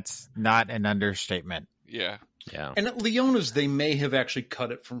that's not an understatement. Yeah. Yeah. And at Leona's, they may have actually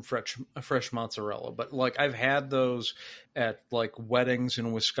cut it from fresh mozzarella, but like I've had those at like weddings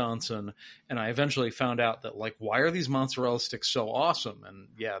in Wisconsin, and I eventually found out that like, why are these mozzarella sticks so awesome? And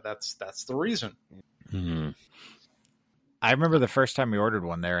yeah, that's the reason. Mhm. I remember the first time we ordered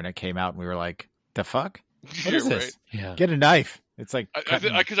one there, and it came out, and we were like, "The fuck? What Yeah, is right. this? Yeah. Get a knife." It's like Because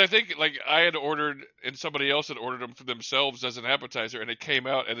cutting- I think like I had ordered and somebody else had ordered them for themselves as an appetizer, and it came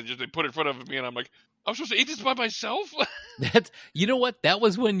out and they put it in front of me, and I'm like, I'm supposed to eat this by myself? That's, you know what? That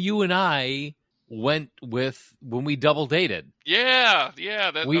was when you and I went when we double dated. yeah.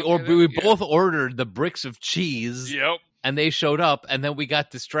 That, We both ordered the bricks of cheese Yep. and they showed up and then we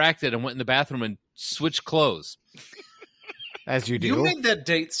got distracted and went in the bathroom and switched clothes. as you do. You made that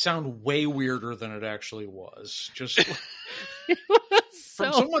date sound way weirder than it actually was. Just from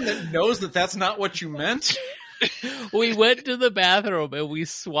So, someone that knows that that's not what you meant. we went to the bathroom and we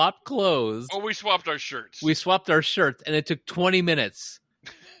swapped clothes. Oh, we swapped our shirts. We swapped our shirts and it took 20 minutes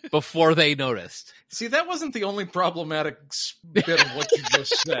before they noticed. See, that wasn't the only problematic bit of what you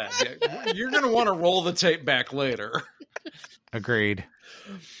just said. You're going to want to roll the tape back later. Agreed.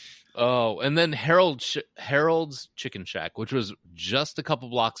 Oh, and then Harold's Chicken Shack, which was just a couple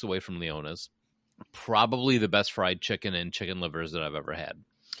blocks away from Leona's. Probably the best fried chicken and chicken livers that I've ever had.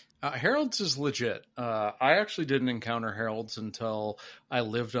 Harold's is legit. I actually didn't encounter Harold's until I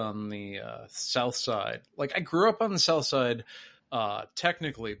lived on the south side. Like, I grew up on the south side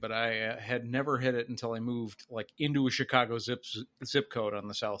technically, but I had never hit it until I moved like into a Chicago zip code on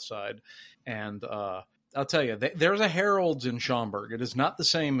the south side. And I'll tell you, there's a Harold's in Schaumburg. It is not the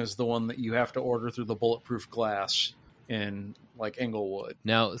same as the one that you have to order through the bulletproof glass in like Englewood.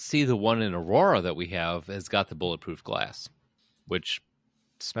 Now, see, the one in Aurora that we have has got the bulletproof glass, which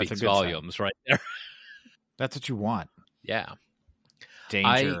That's a speaks good volumes right there. That's what you want. Yeah.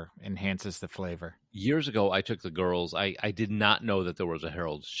 Danger enhances the flavor. Years ago, I took the girls. I did not know that there was a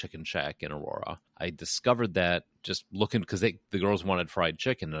Harold's Chicken Shack in Aurora. I discovered that just looking because the girls wanted fried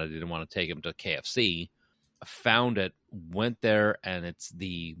chicken and I didn't want to take them to KFC. I found it, went there, and it's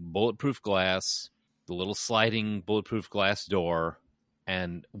the bulletproof glass, the little sliding bulletproof glass door.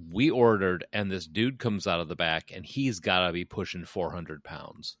 And we ordered, and this dude comes out of the back, and he's got to be pushing 400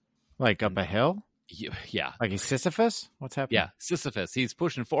 pounds. Like up a hill? Yeah. Like he's Sisyphus? What's happening? Yeah, Sisyphus. He's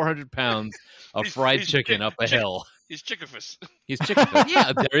pushing 400 pounds of He's- fried he's chicken up a hill. He's Chickafus. He's chicken.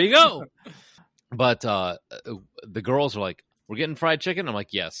 Yeah, there you go. But the girls are like, "We're getting fried chicken." I'm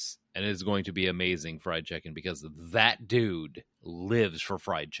like, "Yes," and it is going to be amazing fried chicken because that dude lives for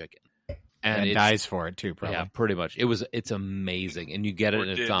fried chicken And it's- dies for it too, probably. Yeah, pretty much. It's amazing, and you get it, Or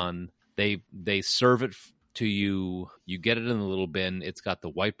and it's did. on. They serve it to you. You get it in the little bin. It's got the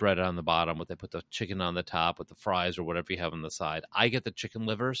white bread on the bottom, but they put the chicken on the top with the fries or whatever you have on the side. I get the chicken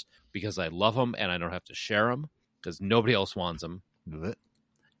livers because I love them and I don't have to share them because nobody else wants them. Blech,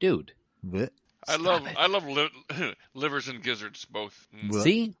 Dude, blech. I love livers and gizzards both. Blech.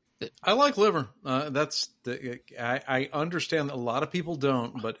 see, I like liver. I understand that a lot of people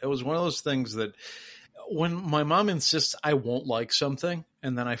don't, but it was one of those things that when my mom insists I won't like something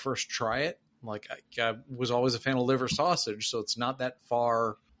and then I first try it, Like I was always a fan of liver sausage, so it's not that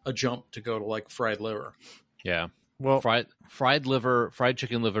far a jump to go to like fried liver. Yeah. Well, Fried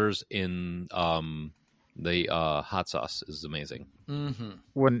chicken livers in the hot sauce is amazing. Mm-hmm.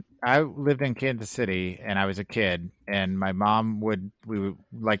 when I lived in Kansas City and I was a kid, and my mom we would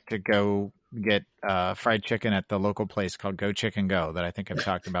like to go get fried chicken at the local place called Go Chicken Go that I think I've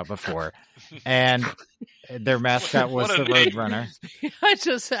talked about before, and their mascot was What a the name. Roadrunner.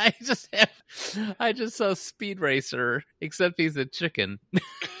 I just saw Speed Racer, except he's a chicken.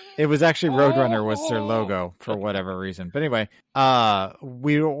 It was actually Roadrunner was their logo for whatever reason. But anyway,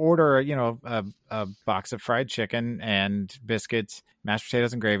 we order, a box of fried chicken and biscuits, mashed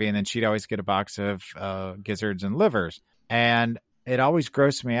potatoes and gravy. And then she'd always get a box of gizzards and livers. And it always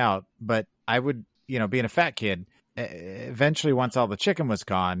grossed me out. But I would, being a fat kid, eventually once all the chicken was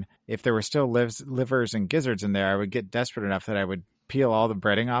gone, if there were still livers and gizzards in there, I would get desperate enough that I would peel all the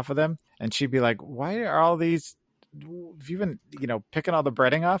breading off of them. And she'd be like, why are all these... Have you been, picking all the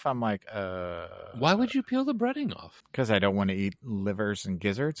breading off? I'm like, Why would you peel the breading off? because I don't want to eat livers and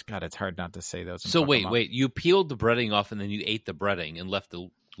gizzards. God, it's hard not to say those. and So fuck them up. wait, you peeled the breading off and then you ate the breading and left the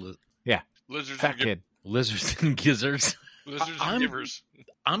Lizards Fat and kid. lizards and gizzards. lizards I'm- and givers.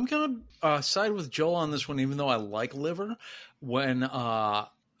 I'm gonna side with Joel on this one, even though I like liver. When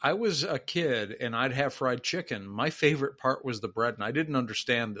I was a kid and I'd have fried chicken, my favorite part was the bread, and I didn't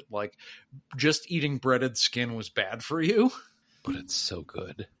understand that like just eating breaded skin was bad for you. But it's so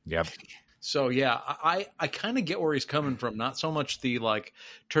good. Yep. So yeah, I kind of get where he's coming from. Not so much the like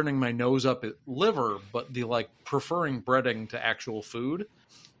turning my nose up at liver, but the like preferring breading to actual food.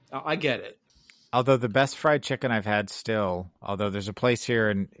 I get it. Although the best fried chicken I've had still, although there's a place here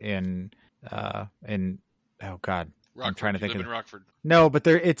in oh God, I'm trying to think You of live in Rockford. no, but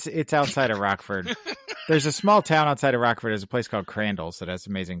it's outside of Rockford. There's a small town outside of Rockford. There's a place called Crandall's that has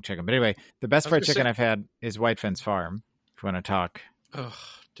amazing chicken. But anyway, the best I was fried gonna chicken say- I've had is White Fence Farm. If you want to talk, Ugh,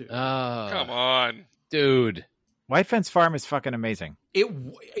 dude. Come on. Dude. White Fence Farm is fucking amazing.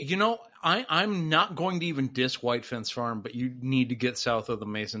 I'm not going to even diss White Fence Farm, but you need to get south of the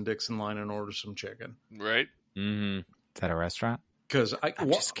Mason-Dixon line and order some chicken. Right? Mm-hmm. Is that a restaurant? Because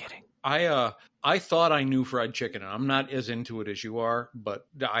I'm just kidding. I thought I knew fried chicken, and I'm not as into it as you are, but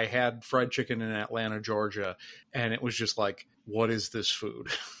I had fried chicken in Atlanta, Georgia, and it was just like, what is this food?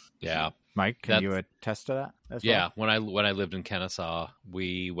 Yeah. Mike, can That's- you attest to that? As Yeah, well? when I lived in Kennesaw,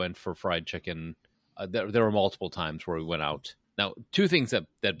 we went for fried chicken. There were multiple times where we went out. Now, two things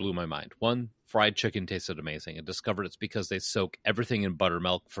that blew my mind. One, fried chicken tasted amazing. I discovered it's because they soak everything in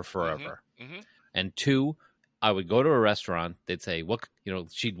buttermilk for forever. Mhm. And two, I would go to a restaurant. They'd say,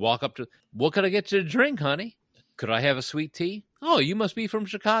 she'd walk up to, what could I get you to drink, honey? Could I have a sweet tea? Oh, you must be from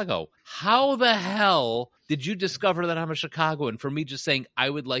Chicago. How the hell did you discover that I'm a Chicagoan for me just saying I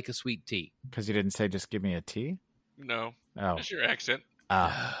would like a sweet tea? Because you didn't say just give me a tea? No. Oh. That's your accent.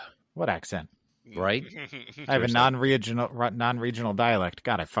 What accent? Right? I have a Seriously. non-regional dialect.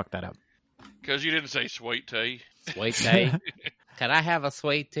 God, I fucked that up. Because you didn't say sweet tea. Sweet tea. Can I have a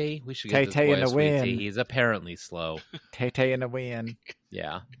sweet tea? We should get this Tay-tay boy in a the sweet wind. tea. He's apparently slow. Tay-tay in the wind.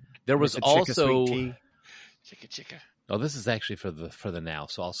 Yeah. There was With a chick of sweet also tea. Chicka chicka. oh, this is actually for the now,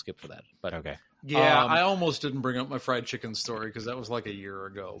 so I'll skip for that. But Okay. Yeah, Um, I almost didn't bring up my fried chicken story because that was like a year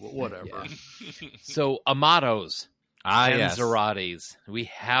ago, but whatever. Yeah. So Amatos and yes. Zeratis. We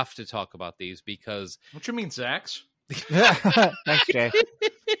have to talk about these because What you mean, Zax? Thanks, Jay.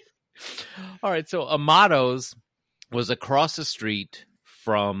 all right, so Amatos was across the street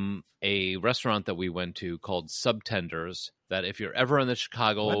from a restaurant that we went to called Subtenders, that if you're ever in the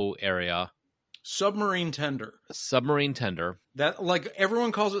Chicago area, Submarine tender. Submarine Tender. That like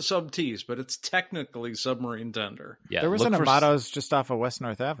everyone calls it sub teas, but it's technically submarine tender. Yeah, There was look an for- Amato's just off of West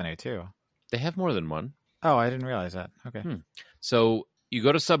North Avenue, too. They have more than one. Oh, I didn't realize that. Okay. So you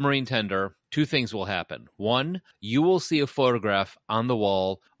go to Submarine Tender, two things will happen. One, you will see a photograph on the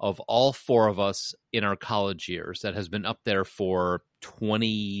wall of all four of us in our college years that has been up there for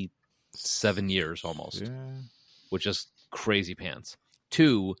 27 years almost, Yeah. which is crazy pants.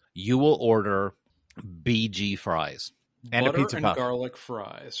 Two, you will order BG fries. And a Butter pizza and puff. garlic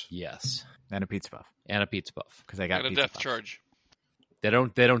fries. Yes. And a pizza puff. And a pizza puff. Because I got And a pizza death puffs. charge. They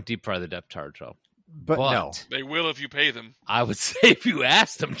don't deep fry the depth charge though. But no. They will if you pay them. I would say if you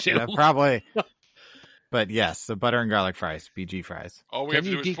asked them to. Yeah, probably. But yes, the butter and garlic fries, BG fries. All we Can have to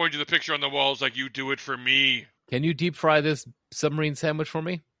you do is deep- point to the picture on the walls like you do it for me. Can you deep fry this submarine sandwich for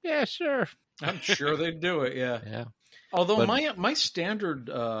me? Yeah, sure. I'm sure they'd do it. Yeah. Yeah. Although But- my standard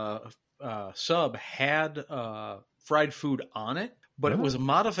sub had fried food on it, but it was a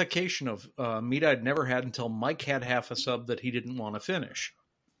modification of meat I'd never had until Mike had half a sub that he didn't want to finish.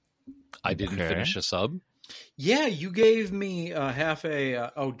 I didn't Okay. finish a sub. Yeah, you gave me half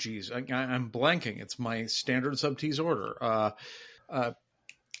a. Oh, geez, I'm blanking. It's my standard sub teas order.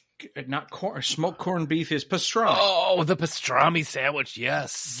 Not corn. Smoked corned beef is pastrami. Oh, the pastrami sandwich.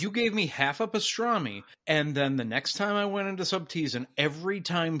 Yes. You gave me half a pastrami, and then the next time I went into sub teas, and every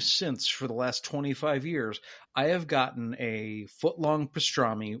time since for the last 25 years, I have gotten a foot-long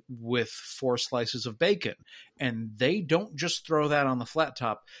pastrami with 4 slices of bacon. And they don't just throw that on the flat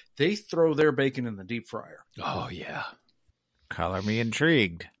top. They throw their bacon in the deep fryer. Oh, yeah. Color me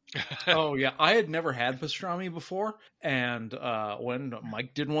intrigued. Oh, yeah. I had never had pastrami before. And when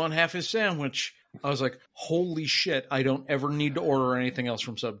Mike didn't want half his sandwich, I was like, holy shit, I don't ever need to order anything else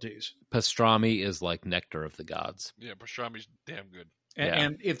from sub teas. Pastrami is like nectar of the gods. Yeah, pastrami's damn good. Yeah.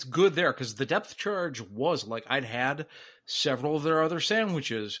 And it's good there because the depth charge was like I'd had several of their other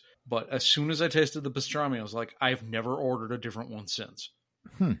sandwiches, but as soon as I tasted the pastrami, I was like, I've never ordered a different one since.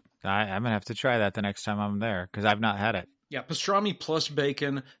 I'm going to have to try that the next time I'm there because I've not had it. Yeah, pastrami plus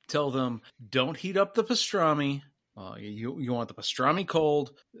bacon. Tell them don't heat up the pastrami. You want the pastrami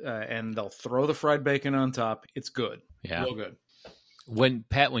cold, and they'll throw the fried bacon on top. It's good. Yeah. Real good. When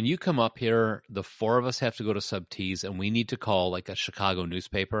you come up here, the 4 of us have to go to sub teas, and we need to call like a Chicago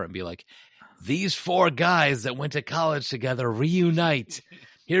newspaper and be like, these 4 guys that went to college together reunite.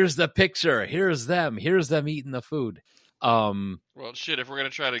 Here's the picture. Here's them eating the food. Well, shit, if we're going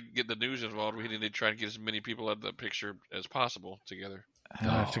to try to get the news involved, we need to try and get as many people at the picture as possible together. I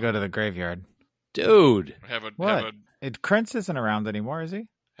have to go to the graveyard. Dude. What? Krentz isn't around anymore, is he?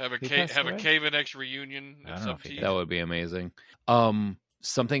 Have a He passed away? Cave and X reunion I at don't know sub if he teas. did. That would be amazing.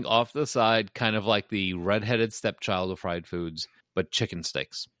 Something off the side, kind of like the redheaded stepchild of fried foods, but chicken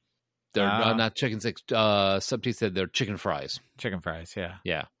sticks. They're not chicken sticks. Sub T said they're chicken fries. Chicken fries, yeah.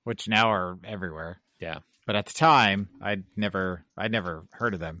 Yeah. Which now are everywhere. Yeah. But at the time, I'd never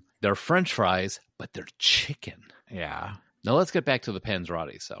heard of them. They're French fries, but they're chicken. Yeah. Now let's get back to the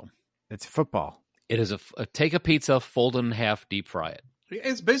Panzerotti. So It's football. it is take a pizza, fold it in half, deep fry it.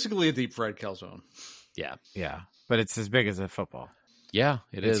 It's basically a deep fried calzone. Yeah. Yeah. But it's as big as a football. Yeah,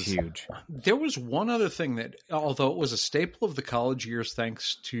 It's is huge. There was one other thing that, although it was a staple of the college years,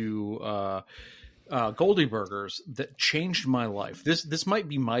 thanks to Goldie Burgers, that changed my life. This might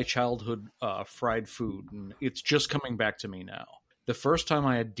be my childhood fried food, and it's just coming back to me now. The first time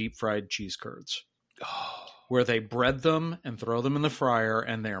I had deep fried cheese curds, where they bread them and throw them in the fryer,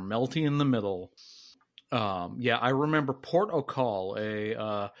 and they're melty in the middle. I remember Port O'Call,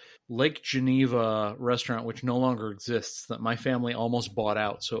 a Lake Geneva restaurant which no longer exists, that my family almost bought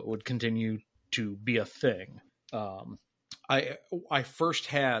out so it would continue to be a thing. I first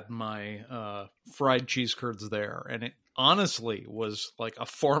had my fried cheese curds there, and it honestly was like a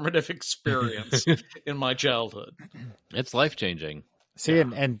formative experience in my childhood. It's life-changing. See,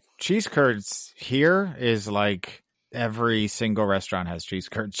 and cheese curds here is like every single restaurant has cheese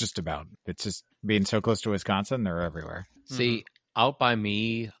curds, just about. It's just being so close to Wisconsin, they're everywhere. See, out by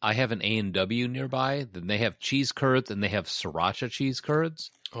me, I have an A&W nearby. Then they have cheese curds, and they have sriracha cheese curds.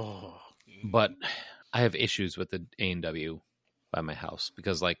 Oh, But I have issues with the A&W by my house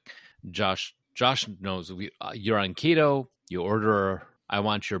because, like, Josh knows you're on keto. You order, I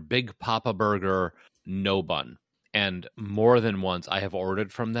want your Big Papa Burger, no bun. And more than once, I have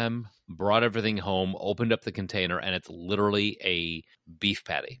ordered from them, brought everything home, opened up the container, and it's literally a beef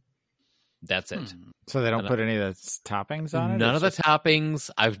patty. That's it. So they don't put any of the toppings on it? None of It's the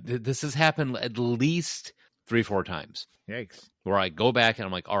toppings. This has happened at least 3-4 times Yikes. where I go back and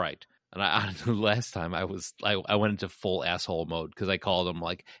I'm like, all right. And last time I went into full asshole mode because I called them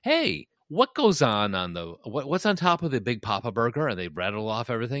like, hey, what goes on what's on top of the Big Papa Burger? And they rattle off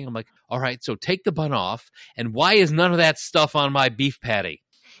everything. I'm like, all right, so take the bun off. And why is none of that stuff on my beef patty?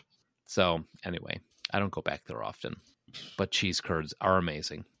 So anyway, I don't go back there often, but cheese curds are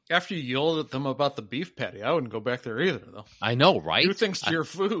amazing. after you yelled at them about the beef patty, I wouldn't go back there either, though. I know, right? Do things to your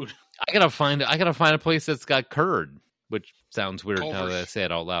food. I gotta find a place that's got curd, which sounds weird now that I say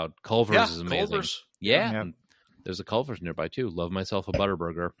it out loud. Culver's is amazing. Culver's. Yeah, Yep. and there's a Culver's nearby too. Love myself a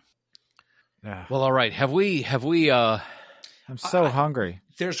Butterburger. Yeah. Well, all right. Have we? I'm so hungry.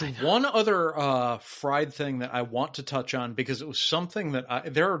 There's one other fried thing that I want to touch on because it was something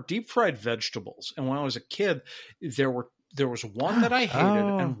that there are deep fried vegetables, and when I was a kid, there was one that I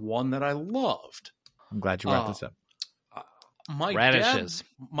hated and one that I loved. I'm glad you brought this up. My Radishes.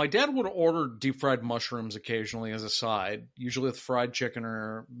 My dad would order deep fried mushrooms occasionally as a side, usually with fried chicken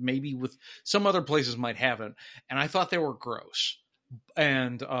or maybe with some other places might have it. And I thought they were gross.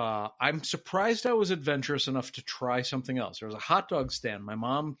 And I'm surprised I was adventurous enough to try something else. There was a hot dog stand. My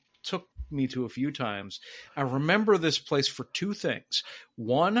mom took me to a few times. I remember this place for two things.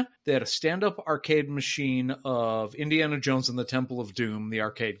 One, they had a stand-up arcade machine of Indiana Jones and the Temple of Doom, the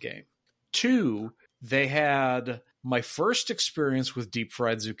arcade game. Two, they had my first experience with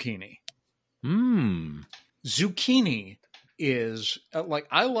deep-fried zucchini. Zucchini is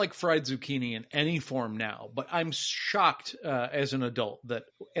I like fried zucchini in any form now, but I'm shocked as an adult that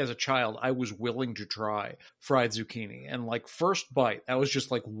as a child I was willing to try fried zucchini, and like first bite I was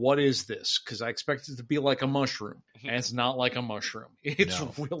just like, what is this? Because I expected it to be like a mushroom, and it's not like a mushroom. It's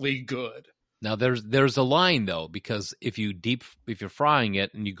really good. Now there's a line though, because if you're frying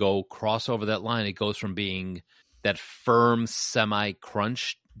it and you go cross over that line, it goes from being that firm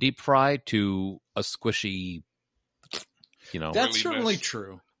semi-crunch deep fry to a squishy, That's certainly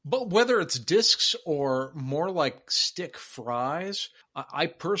true. But whether it's discs or more like stick fries, I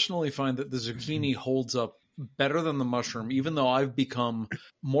personally find that the zucchini holds up better than the mushroom, even though I've become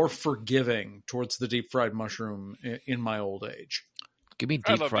more forgiving towards the deep fried mushroom in my old age. Give me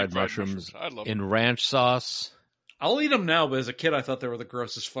deep fried mushrooms in ranch sauce. I'll eat them now, but as a kid, I thought they were the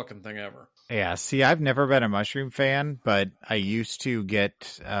grossest fucking thing ever. Yeah, see, I've never been a mushroom fan, but I used to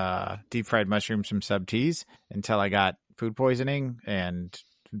get deep fried mushrooms from Sub Teas until I got food poisoning and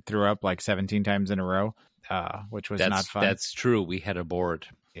threw up like 17 times in a row, which was not fun. That's true. We had a board.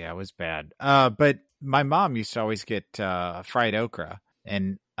 Yeah, it was bad. But my mom used to always get fried okra,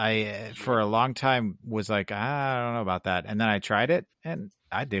 and I, for a long time, was like, I don't know about that. And then I tried it, and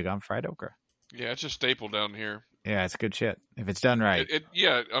I dig on fried okra. Yeah, it's a staple down here. Yeah, it's good shit if it's done right.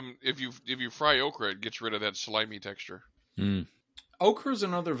 If you fry okra, it gets rid of that slimy texture. Okra is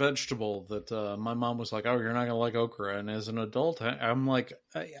another vegetable that my mom was like, oh, you're not going to like okra. And as an adult, I'm like,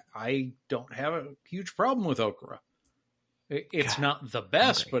 I don't have a huge problem with okra. It's not the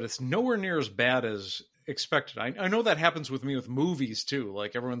best, but it's nowhere near as bad as expected. I know that happens with me with movies, too.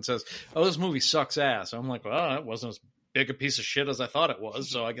 Like, everyone says, oh, this movie sucks ass. I'm like, well, it wasn't as big a piece of shit as I thought it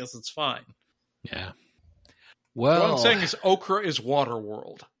was, so I guess it's fine. Yeah. Well, what I'm saying is okra is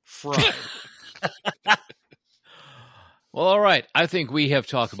Waterworld. Fried. Well, all right. I think we have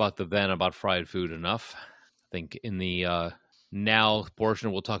talked about about fried food enough. I think in the now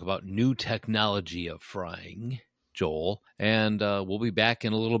portion, we'll talk about new technology of frying, Joel. And we'll be back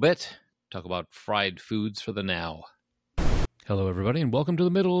in a little bit. Talk about fried foods for the now. Hello, everybody, and welcome to the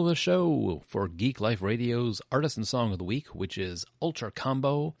middle of the show for Geek Life Radio's Artisan Song of the Week, which is Ultra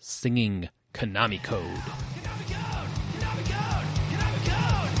Combo singing Konami Code.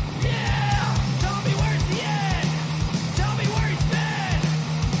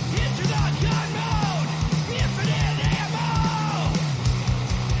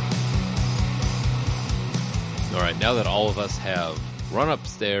 All right, now that all of us have run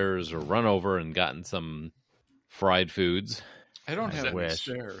upstairs or run over and gotten some fried foods. I don't have any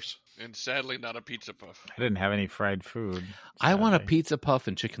stairs. And sadly, not a pizza puff. I didn't have any fried food. Sadly. I want a pizza puff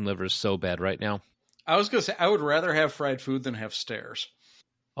and chicken livers so bad right now. I was going to say, I would rather have fried food than have stairs.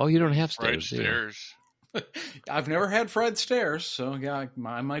 Oh, you don't have stairs, fried stairs. I've never had fried stairs, so yeah,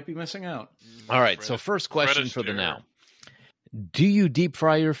 I might be missing out. All right, so first question for the now. Do you deep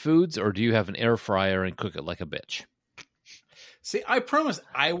fry your foods, or do you have an air fryer and cook it like a bitch? See, I promised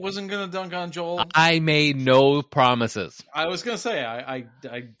I wasn't going to dunk on Joel. I made no promises. I was going to say, I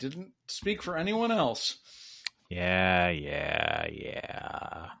didn't speak for anyone else. Yeah.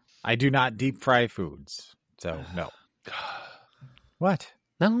 I do not deep fry foods, so no. What?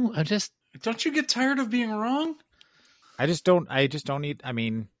 No, I just... Don't you get tired of being wrong? I just don't eat, I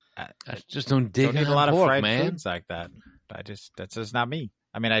just don't dig don't eat a lot pork, of fried man. foods like that. That's just not me.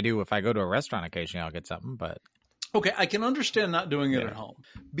 I mean, I do, if I go to a restaurant occasionally, I'll get something, but... Okay, I can understand not doing it at home,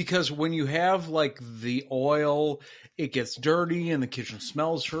 because when you have like the oil, it gets dirty and the kitchen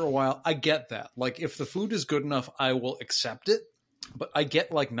smells for a while. I get that. Like, if the food is good enough, I will accept it, but I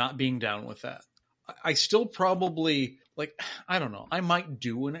get like not being down with that. I still probably, like, I don't know, I might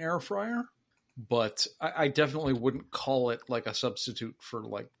do an air fryer, but I definitely wouldn't call it like a substitute for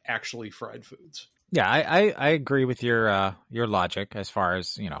like actually fried foods. Yeah, I agree with your logic as far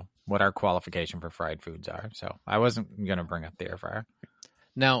as, what our qualification for fried foods are. So I wasn't going to bring up the air fryer.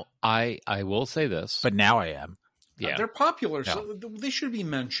 Now, I will say this. But now I am. Yeah. They're popular, so they should be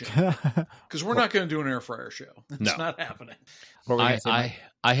mentioned. Because we're not going to do an air fryer show. It's not happening.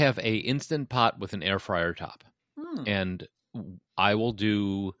 I have a Instant Pot with an air fryer top. And I will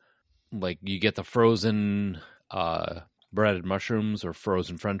do, like, you get the frozen breaded mushrooms or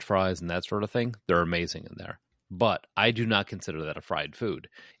frozen French fries and that sort of thing. They're amazing in there. But I do not consider that a fried food.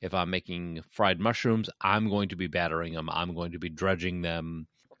 If I'm making fried mushrooms, I'm going to be battering them. I'm going to be dredging them.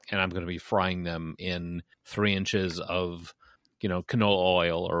 And I'm going to be frying them in 3 inches of canola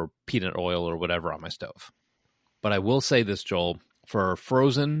oil or peanut oil or whatever on my stove. But I will say this, Joel, for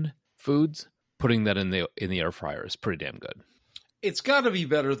frozen foods, putting that in the air fryer is pretty damn good. It's got to be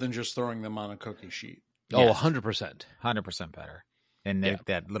better than just throwing them on a cookie sheet. Oh, Yes. 100%. 100% better. And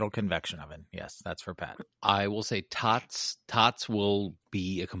that little convection oven. Yes, that's for Pat. I will say tots will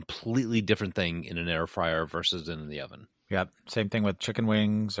be a completely different thing in an air fryer versus in the oven. Yep. Same thing with chicken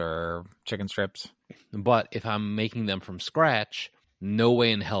wings or chicken strips. But if I'm making them from scratch, no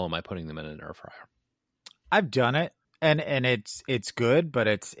way in hell am I putting them in an air fryer. I've done it, and it's good, but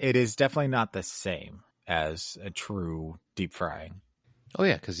it is definitely not the same as a true deep frying. Oh,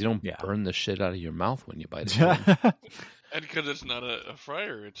 yeah, because you don't burn the shit out of your mouth when you bite it. And because it's not a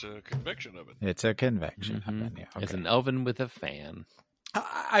fryer, it's a convection oven. It's a convection oven. Yeah, It's okay. an oven with a fan.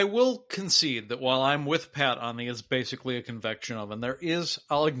 I will concede that while I'm with Pat on the it's basically a convection oven,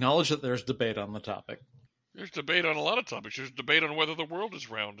 I'll acknowledge that there's debate on the topic. There's debate on a lot of topics. There's debate on whether the world is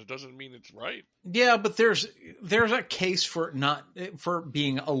round. It doesn't mean it's right. Yeah, but there's a case for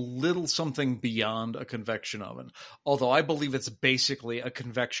being a little something beyond a convection oven. Although I believe it's basically a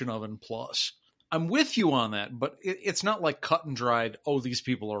convection oven plus. I'm with you on that, but it's not like cut and dried. Oh, these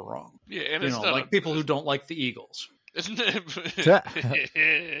people are wrong. Yeah, and it's not like people who don't like the Eagles. It's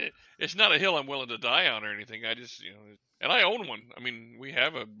not a hill I'm willing to die on or anything. I just, and I own one. I mean, we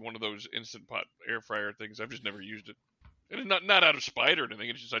have one of those instant pot air fryer things. I've just never used it. And it's not out of spite or anything.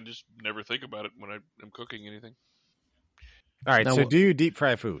 It's just I just never think about it when I'm cooking anything. All right. Now, So do you deep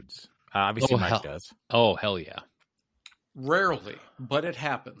fry foods? Obviously, Mike does. Oh, hell yeah. Rarely, but it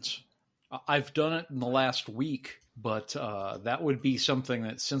happens. I've done it in the last week, but that would be something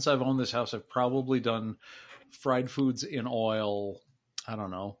that since I've owned this house, I've probably done fried foods in oil, I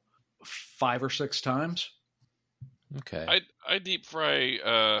don't know, 5 or 6 times. Okay. I deep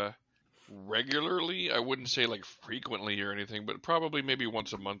fry regularly. I wouldn't say like frequently or anything, but probably maybe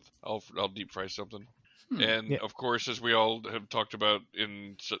once a month I'll deep fry something. And of course, as we all have talked about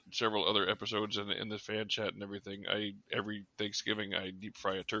in several other episodes and in the fan chat and everything, every Thanksgiving I deep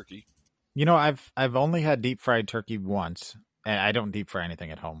fry a turkey. I've only had deep fried turkey once, and I don't deep fry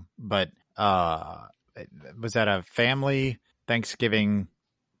anything at home. But was that a family Thanksgiving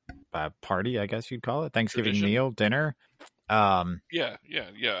party? I guess you'd call it Thanksgiving Tradition. meal dinner. Yeah.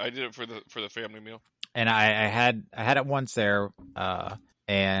 I did it for the family meal. And I had it once there,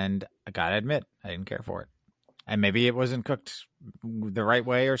 and I gotta admit I didn't care for it. And maybe it wasn't cooked the right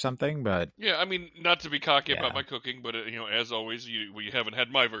way or something, but Yeah, I mean, not to be cocky about my cooking, but as always, we haven't had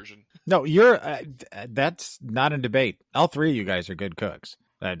my version. no, that's not a debate. All three of you guys are good cooks.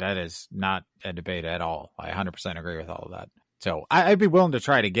 That is not a debate at all. I 100% agree with all of that. So I'd be willing to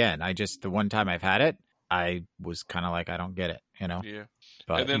try it again. The one time I've had it, I was kind of like, I don't get it, Yeah.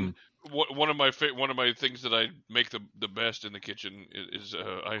 But And then one of my things that I make the best in the kitchen is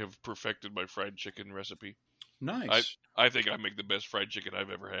I have perfected my fried chicken recipe. Nice. I think I make the best fried chicken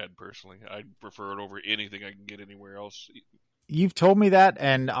I've ever had personally. I prefer it over anything I can get anywhere else. you've told me that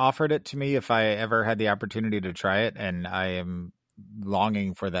and offered it to me if I ever had the opportunity to try it, and I am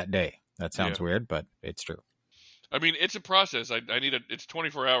longing for that day. That sounds weird, but it's true. I mean, it's a process. I need it's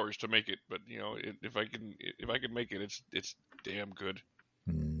 24 hours to make it, but if I can make it, it's damn good.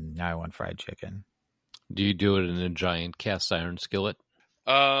 Now I want fried chicken. Do you do it in a giant cast iron skillet?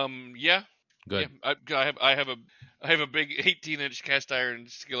 Yeah. Good. Yeah, I have a big 18-inch cast iron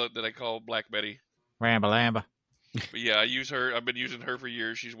skillet that I call Black Betty. Ramba lamba. But yeah, I use her. I've been using her for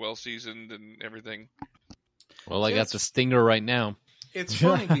years. She's well seasoned and everything. Well, I got the stinger right now. It's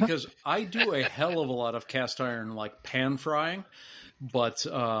funny because I do a hell of a lot of cast iron like pan frying, but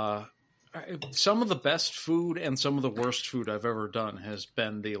some of the best food and some of the worst food I've ever done has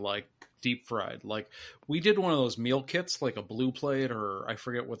been the like deep fried. Like we did one of those meal kits, like a Blue Plate, or I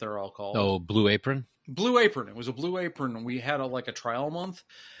forget what they're all called. Oh, Blue Apron? Blue Apron. It was a Blue Apron. We had a trial month,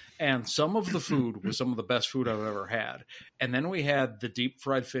 and some of the food was some of the best food I've ever had. And then we had the deep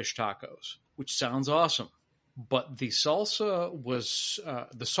fried fish tacos, which sounds awesome. But the salsa was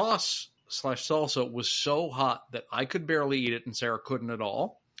the sauce/salsa was so hot that I could barely eat it, and Sarah couldn't at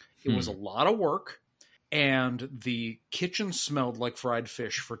all. It was a lot of work, and the kitchen smelled like fried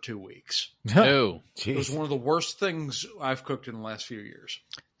fish for 2 weeks. Oh, It was one of the worst things I've cooked in the last few years.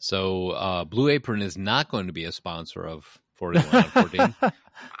 so Blue Apron is not going to be a sponsor of 41 and 14.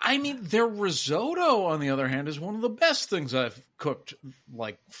 I mean, their risotto, on the other hand, is one of the best things I've cooked,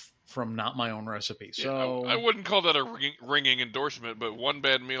 like from not my own recipe. So I wouldn't call that a ringing endorsement, but one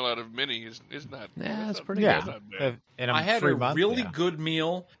bad meal out of many is not. Yeah, that's not- pretty that's good. not bad. I had a really good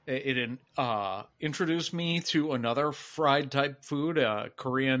meal. It introduced me to another fried type food,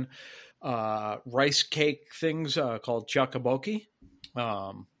 Korean rice cake things called chacaboki.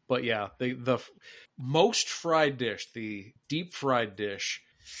 But yeah, the most fried dish, the deep fried dish,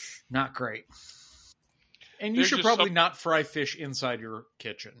 not great. And you There's should just probably some- not fry fish inside your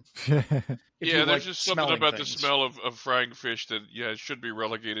kitchen. If Yeah, you there's like just something smelling about the things. smell of frying fish that it should be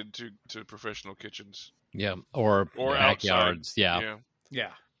relegated to professional kitchens Yeah, or backyards. outside. Yeah.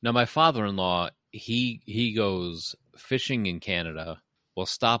 Yeah. Now, my father-in-law, he goes fishing in Canada. We'll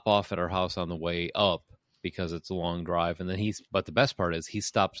stop off at our house on the way up because it's a long drive, and then but the best part is he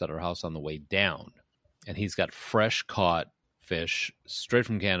stops at our house on the way down, and he's got fresh caught fish straight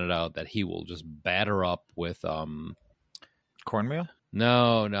from Canada that he will just batter up with Cornmeal?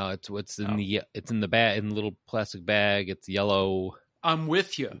 No, it's in the bag, in the little plastic bag. It's yellow. I'm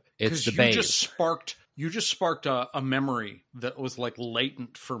with you. It's the you bait. You just sparked a memory that was like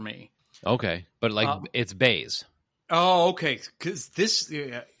latent for me. Okay, but it's bays. Oh, okay. Because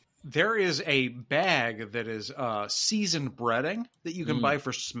there is a bag that is seasoned breading that you can buy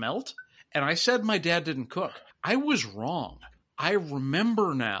for smelt. And I said my dad didn't cook. I was wrong. I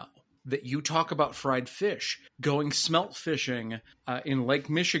remember now that you talk about fried fish, going smelt fishing in Lake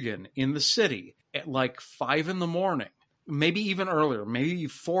Michigan in the city at like 5 a.m, maybe even earlier, maybe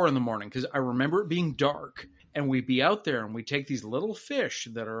 4 a.m, because I remember it being dark. And we'd be out there and we take these little fish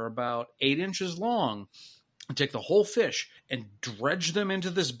that are about 8 inches long and take the whole fish and dredge them into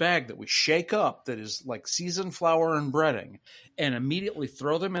this bag that we shake up that is like seasoned flour and breading, and immediately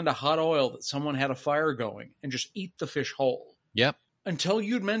throw them into hot oil that someone had a fire going and just eat the fish whole. Yep. Until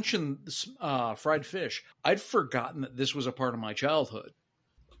you'd mentioned fried fish, I'd forgotten that this was a part of my childhood.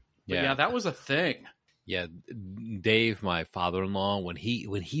 But yeah, that was a thing. Yeah, Dave, my father-in-law, when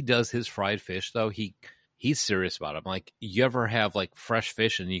he does his fried fish, though, he's serious about it. Like, you ever have like fresh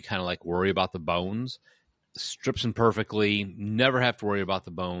fish and you kind of like worry about the bones? Strips them perfectly, never have to worry about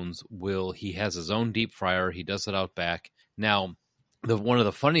the bones. He has his own deep fryer. He does it out back. Now, one of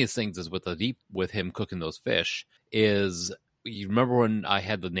the funniest things is with him cooking those fish is, you remember when I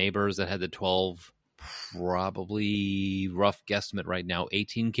had the neighbors that had the 12, probably rough guesstimate right now,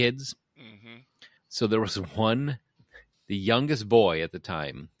 18 kids? Mm-hmm. So there was one, the youngest boy at the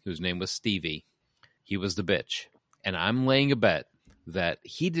time, whose name was Stevie. He was the bitch. And I'm laying a bet that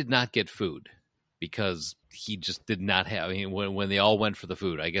he did not get food because he just did not have, I mean, when they all went for the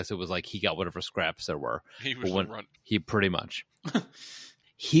food, I guess it was like he got whatever scraps there were. He was the runt. He pretty much.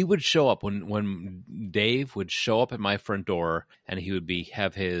 He would show up when Dave would show up at my front door, and he would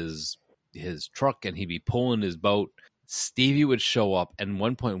have his truck, and he'd be pulling his boat. Stevie would show up, and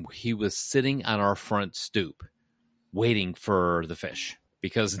one point he was sitting on our front stoop waiting for the fish,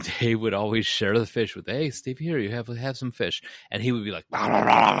 because Dave would always share the fish with, "Hey, Stevie, here, you have some fish," and he would be like, "Bah, bah,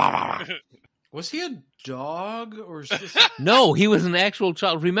 bah, bah, bah." Was he a dog or is this... No, he was an actual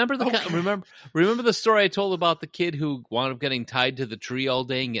child. Remember remember the story I told about the kid who wound up getting tied to the tree all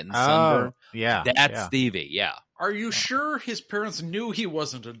day and getting sunburned? Yeah. That's Stevie, yeah. Are you sure his parents knew he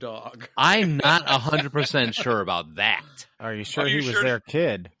wasn't a dog? I'm not 100% sure about that. Are you sure Are you he was sure? their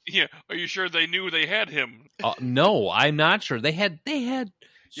kid? Yeah, are you sure they knew they had him? No, I'm not sure. They had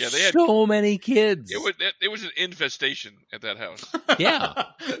Yeah, they had so many kids. It was an infestation at that house. Yeah.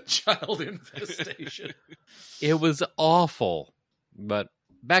 Child infestation. It was awful. But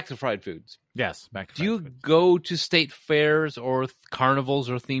back to fried foods. Yes. Back to Do you fried foods. go to state fairs or carnivals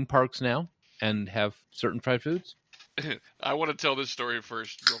or theme parks now and have certain fried foods? I want to tell this story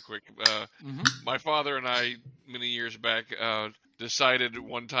first, real quick. My father and I, many years back, decided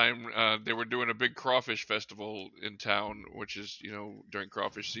one time they were doing a big crawfish festival in town, which is, during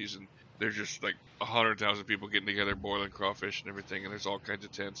crawfish season. There's just like 100,000 people getting together, boiling crawfish and everything, and there's all kinds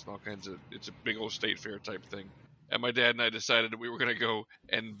of tents and all kinds of. It's a big old state fair type thing. And my dad and I decided that we were going to go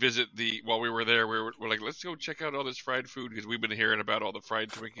and visit while we were there, we're like, let's go check out all this fried food, because we've been hearing about all the fried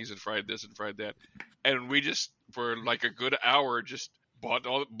Twinkies and fried this and fried that. And we just, for like a good hour, just bought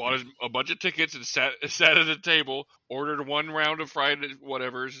a bunch of tickets and sat at a table, ordered one round of fried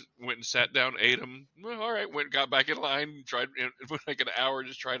whatevers, went and sat down, ate them. Well, all right, got back in line, tried, it went like an hour,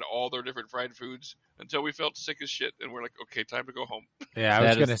 just tried all their different fried foods until we felt sick as shit. And we're like, okay, time to go home. Yeah, I was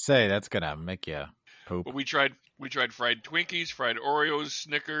That going to is- say, that's going to make you poop. But we tried fried Twinkies, fried Oreos,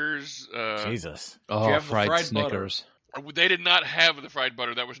 Snickers. Jesus. Oh, you have the fried fried Snickers. They did not have the fried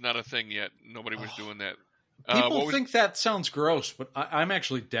butter. That was not a thing yet. Nobody was doing that. People think that sounds gross, but I'm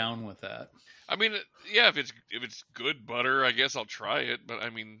actually down with that. I mean, yeah, if it's good butter, I guess I'll try it. But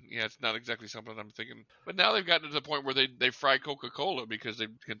I mean, yeah, it's not exactly something I'm thinking. But now they've gotten to the point where they fry Coca-Cola because they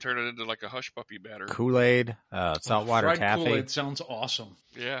can turn it into like a hush puppy batter. Kool-Aid, saltwater Fried taffy. Kool-Aid sounds awesome.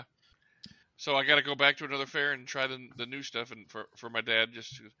 Yeah. So I got to go back to another fair and try the new stuff, and for my dad,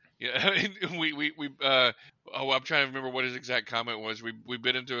 just yeah. we I'm trying to remember what his exact comment was. We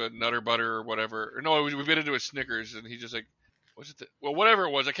bit into a Nutter Butter or whatever. Or no, we bit into a Snickers, and he just like, what's it? Well, whatever it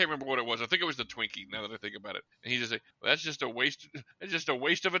was, I can't remember what it was. I think it was the Twinkie. Now that I think about it, and he just like, well, that's just a waste. That's just a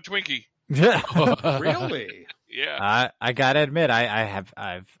waste of a Twinkie. Really? Yeah. I gotta admit, I've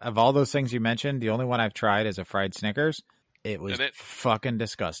of all those things you mentioned, the only one I've tried is a fried Snickers. It was fucking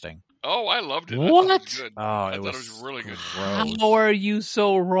disgusting. Oh, I loved it. What? I thought it was good. Oh, I it thought was it was really good. gross. How are you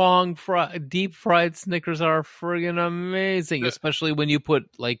so wrong? Deep fried Snickers are friggin' amazing, especially when you put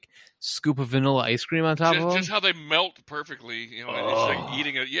like scoop of vanilla ice cream on top of them. Just how they melt perfectly. You know, it's like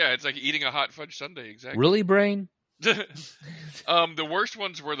eating it's like eating a hot fudge sundae. Exactly. Really, Brain? The worst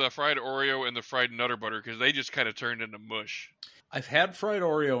ones were the fried Oreo and the fried Nutter Butter because they just kind of turned into mush. I've had fried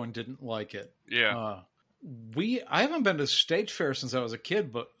Oreo and didn't like it. Yeah. I haven't been to State Fair since I was a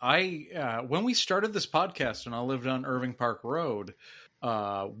kid, but when we started this podcast and I lived on Irving Park Road,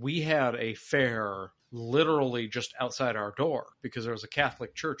 we had a fair literally just outside our door because there was a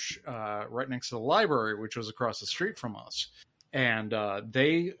Catholic church right next to the library, which was across the street from us. And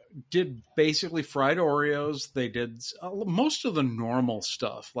they did basically fried Oreos. They did most of the normal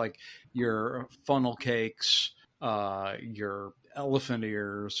stuff, like your funnel cakes, your elephant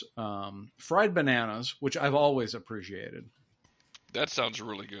ears, fried bananas, which I've always appreciated. That sounds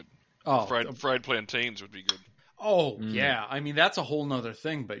really good. Oh, fried plantains would be good. Oh, yeah. I mean, that's a whole nother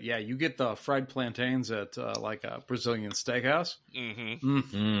thing. But yeah, you get the fried plantains at like a Brazilian steakhouse.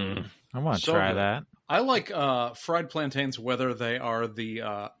 Mm-hmm. I want to So try good. that. I like fried plantains, whether they are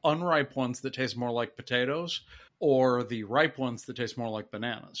the unripe ones that taste more like potatoes or the ripe ones that taste more like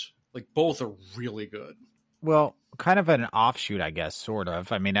bananas. Like, both are really good. Well, kind of an offshoot, I guess, sort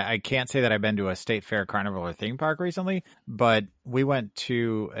of. I mean, I can't say that I've been to a state fair, carnival, or theme park recently, but we went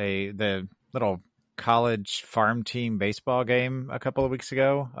to the little college farm team baseball game a couple of weeks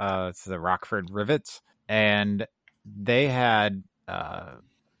ago. It's the Rockford Rivets, and they had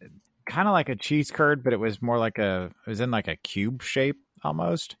kind of like a cheese curd, but it was more like it was in like a cube shape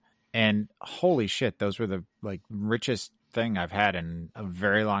almost. And holy shit, those were the like richest thing I've had in a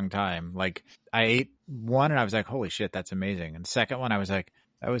very long time. Like, I ate one and I was like, holy shit, that's amazing. And second one, I was like,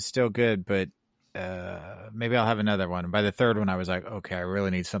 that was still good, but maybe I'll have another one. And by the third one, I was like, okay, I really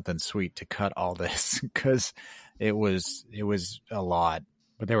need something sweet to cut all this because it was a lot,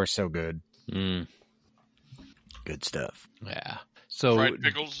 but they were so good. Mm. Good stuff. Yeah. So Fried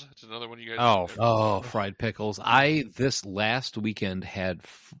pickles. That's another one you guys. Oh, fried pickles. This last weekend had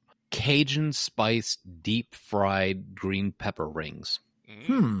Cajun spiced deep fried green pepper rings.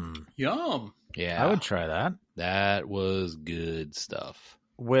 Yum. Yeah. I would try that. That was good stuff.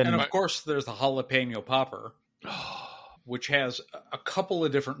 And of course, there's the jalapeno popper, which has a couple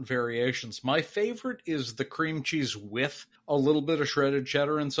of different variations. My favorite is the cream cheese with a little bit of shredded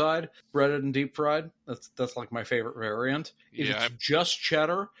cheddar inside, breaded and deep fried. That's like my favorite variant. If it's just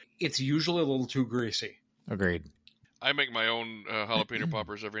cheddar, it's usually a little too greasy. Agreed. I make my own jalapeno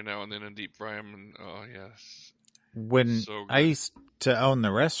poppers every now and then and deep fry them. And oh yes, when I used to own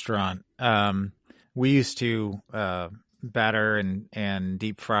the restaurant, we used to batter and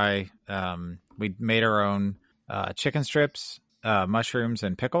deep fry. We made our own chicken strips, mushrooms,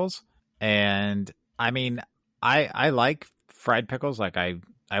 and pickles. And I mean, I like fried pickles. Like I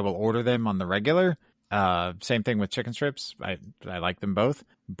will order them on the regular. Same thing with chicken strips. I like them both,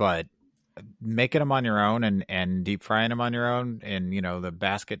 but making them on your own and deep frying them on your own, and you know, the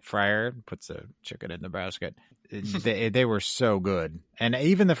basket fryer puts the chicken in the basket. They were so good. And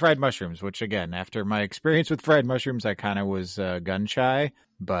even the fried mushrooms, which again, after my experience with fried mushrooms, I kind of was gun shy,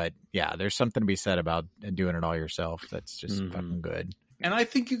 but yeah, there's something to be said about doing it all yourself. That's just fucking good. And I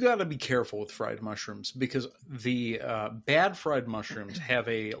think you got to be careful with fried mushrooms because the bad fried mushrooms have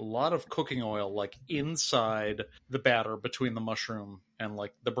a lot of cooking oil like inside the batter between the mushroom and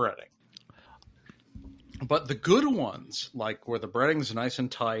like the breading. But the good ones, like where the breading's nice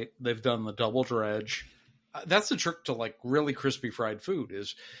and tight, they've done the double dredge. That's the trick to like really crispy fried food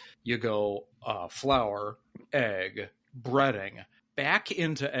is you go flour, egg, breading, back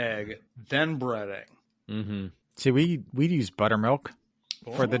into egg, then breading. Mm-hmm. See, we'd use buttermilk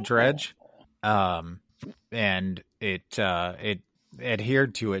for the dredge, and it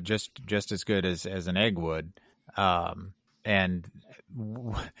adhered to it just as good as an egg would. And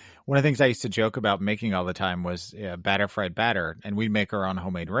one of the things I used to joke about making all the time was batter fried batter, and we'd make our own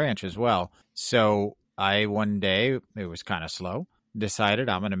homemade ranch as well. So I one day, it was kind of slow, decided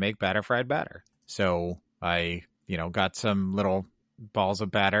I'm going to make batter fried batter. So I, got some little balls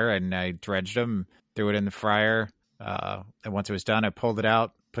of batter and I dredged them, threw it in the fryer. And once it was done, I pulled it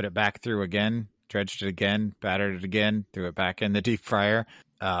out, put it back through again, dredged it again, battered it again, threw it back in the deep fryer.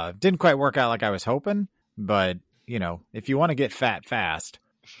 Didn't quite work out like I was hoping, but, you know, if you want to get fat fast,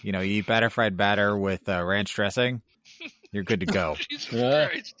 you know, you eat batter fried batter with ranch dressing, you're good to go. Jesus Yeah.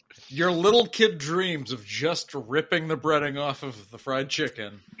 Christ. Your little kid dreams of just ripping the breading off of the fried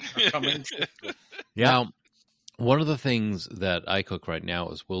chicken are coming true. Yeah. Now, one of the things that I cook right now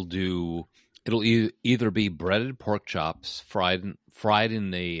is it'll either be breaded pork chops fried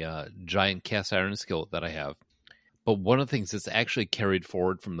in a giant cast iron skillet that I have. But one of the things that's actually carried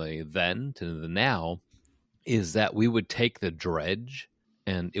forward from the then to the now is that we would take the dredge,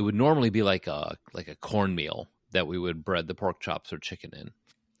 and it would normally be like a cornmeal that we would bread the pork chops or chicken in.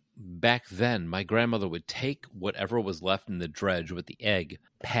 Back then, my grandmother would take whatever was left in the dredge with the egg,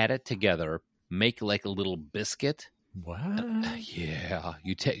 pat it together, make like a little biscuit. What? Yeah,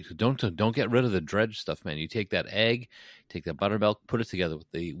 you don't get rid of the dredge stuff, man. You take that egg, take that buttermilk, put it together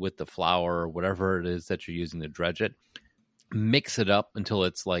with the flour or whatever it is that you're using to dredge it. Mix it up until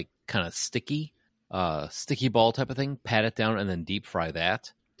it's like kind of sticky ball type of thing. Pat it down and then deep fry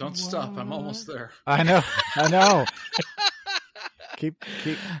that. Don't stop. I'm almost there. I know. keep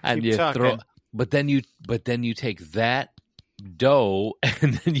And you talking. but then you take that dough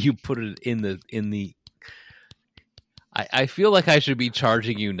and then you put it in the. I feel like I should be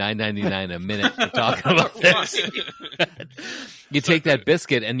charging you $9.99 a minute for talking about this. You take that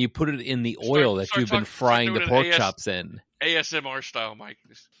biscuit and you put it in the oil that you've been frying the pork chops in. ASMR style, Mike.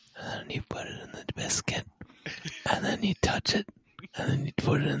 And then you put it in the biscuit, and then you touch it, and then you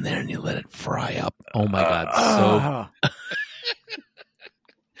put it in there and you let it fry up. Oh my God! So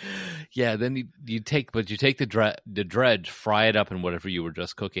yeah, then you take the dredge, fry it up in whatever you were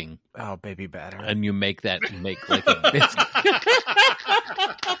just cooking. Oh, baby batter. And you make like a biscuit.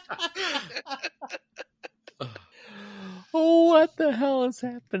 What the hell is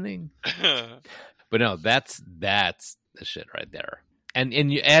happening? But no, that's the shit right there. And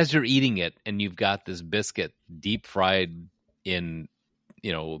as you're eating it, and you've got this biscuit deep fried in,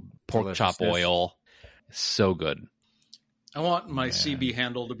 pork chop oil, so good. I want my CB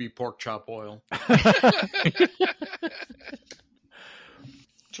handle to be pork chop oil. That's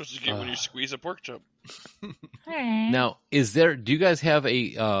what you get when you squeeze a pork chop. Now, do you guys have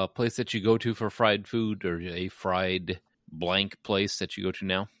a place that you go to for fried food, or a fried blank place that you go to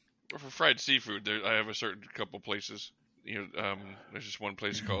now? For fried seafood, I have a certain couple places. There's just one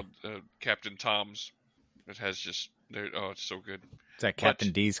place called Captain Tom's. It has it's so good. Is that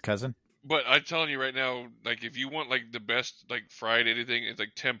Captain D's cousin? But I'm telling you right now, like if you want like the best like fried anything, it's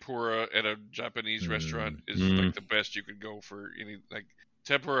like tempura at a Japanese restaurant is like the best you could go for any like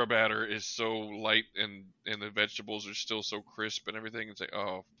tempura batter is so light and the vegetables are still so crisp and everything. It's like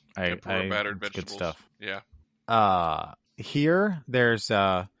tempura battered vegetables. Good stuff. Yeah. Here there's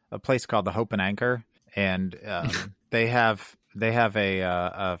a place called the Hope and Anchor, and they have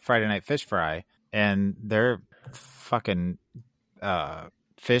a Friday night fish fry, and they're fucking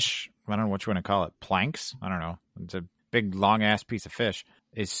fish. I don't know what you want to call it. Planks? I don't know. It's a big long ass piece of fish.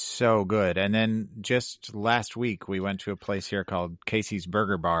 It's so good. And then just last week we went to a place here called Casey's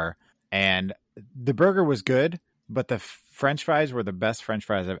Burger Bar, and the burger was good, but the French fries were the best French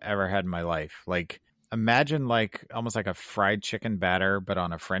fries I've ever had in my life. Like, imagine like almost like a fried chicken batter, but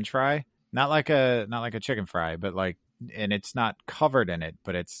on a French fry. Not like a chicken fry, but like, and it's not covered in it,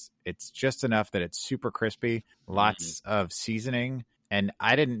 but it's just enough that it's super crispy, lots of seasoning. And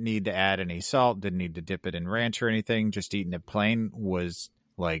I didn't need to add any salt, didn't need to dip it in ranch or anything. Just eating it plain was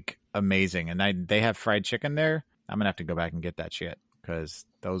like amazing. And they have fried chicken there. I'm going to have to go back and get that shit because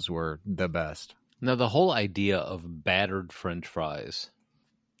those were the best. Now, the whole idea of battered French fries.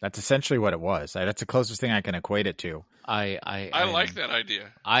 That's essentially what it was. That's the closest thing I can equate it to. I like that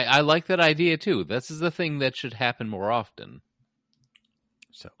idea. I like that idea too. This is the thing that should happen more often.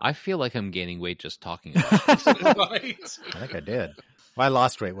 So I feel like I'm gaining weight just talking about this. Right. I think I did. Well, I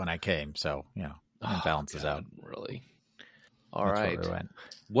lost weight when I came, so, it balances out. Really? All That's right. where we went.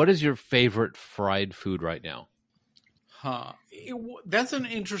 What is your favorite fried food right now? That's an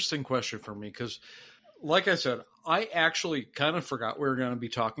interesting question for me because, like I said, I actually kind of forgot we were going to be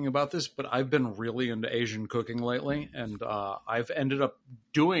talking about this, but I've been really into Asian cooking lately, and I've ended up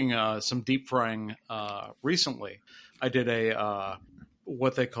doing some deep frying recently. I did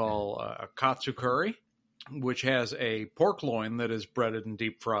what they call a katsu curry, which has a pork loin that is breaded and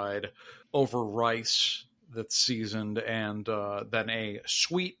deep fried over rice that's seasoned, and then a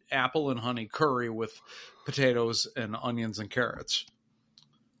sweet apple and honey curry with potatoes and onions and carrots.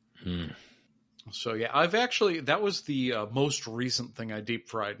 So yeah, that was the most recent thing I deep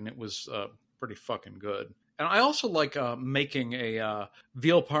fried, and it was pretty fucking good. And I also like making a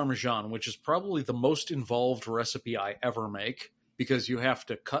veal parmesan, which is probably the most involved recipe I ever make, because you have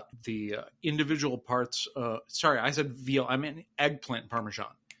to cut the individual parts. Sorry, I said veal. I meant eggplant parmesan.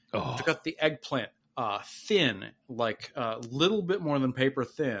 You have to cut the eggplant thin, like a little bit more than paper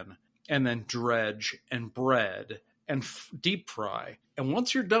thin, and then dredge and bread and deep fry. And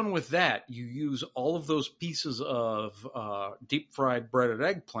once you're done with that, you use all of those pieces of deep fried breaded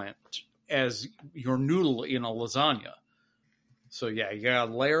eggplant as your noodle in a lasagna. So yeah, you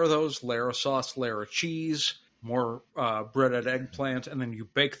gotta layer those, layer of sauce, layer of cheese, more breaded eggplant, and then you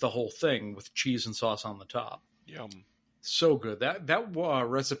bake the whole thing with cheese and sauce on the top. Yum. So good. That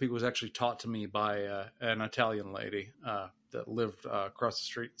recipe was actually taught to me by an Italian lady that lived across the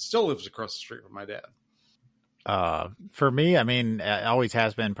street, still lives across the street from my dad. For me, I mean, it always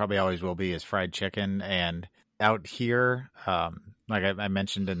has been, probably always will be, is fried chicken. And out here, like I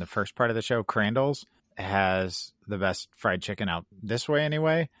mentioned in the first part of the show, Crandall's has the best fried chicken out this way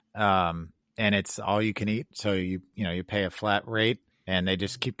anyway. And it's all you can eat. So you pay a flat rate, and they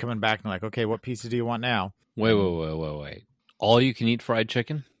just keep coming back and like, okay, what pieces do you want now? Wait. All you can eat fried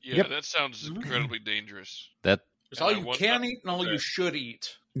chicken? Yeah, Yep. that sounds incredibly dangerous. It's all you can eat and all you should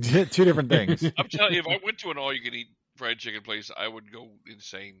eat. Two different things. I'm telling you, if I went to an all-you-can-eat fried chicken place, I would go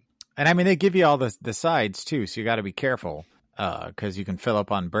insane. And I mean, they give you all the sides too, so you got to be careful because you can fill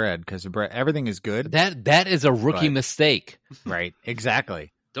up on bread because the bread, everything is good. That is a rookie mistake. Right,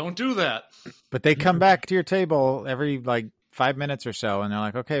 exactly. Don't do that. But they come back to your table every like 5 minutes or so, and they're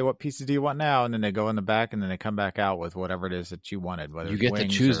like, okay, what pieces do you want now? And then they go in the back, and then they come back out with whatever it is that you wanted. Whether You it's get to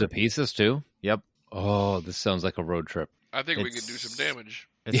wings choose or... the pieces too? Yep. Oh, this sounds like a road trip. I think we It's- could do some damage.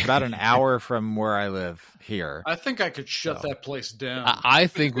 It's about an hour from where I live here. I think I could shut that place down. I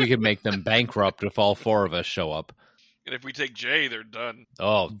think we could make them bankrupt if all four of us show up. And if we take Jay, they're done.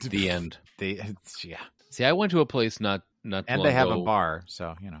 Oh, the end. Yeah. See, I went to a place not And long they have a ago. bar,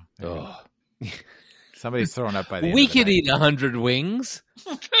 so, there you go. Oh. Somebody's throwing up by the end We of the could night. eat 100 wings.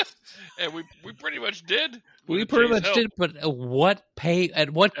 And we pretty much did. We With pretty Jay's much help. did, but at what At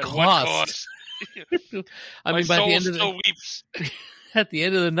what cost? I My mean, by soul the end of still weeps. at the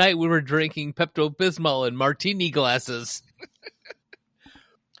end of the night, we were drinking Pepto-Bismol in martini glasses.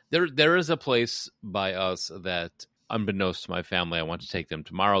 There is a place by us that, unbeknownst to my family, I want to take them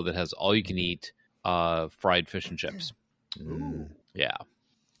tomorrow that has all you can eat fried fish and chips. Ooh. Yeah.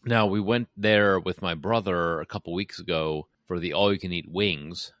 Now, we went there with my brother a couple weeks ago for the all you can eat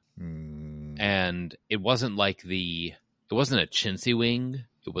wings. Mm. And it wasn't like it wasn't a chintzy wing.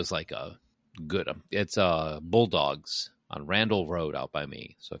 It was like it's Bulldogs on Randall Road out by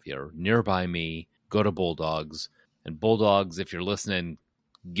me. So if you're nearby me, go to Bulldogs. And Bulldogs, if you're listening,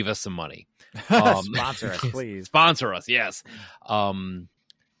 give us some money. Sponsor us, please. Sponsor us, yes.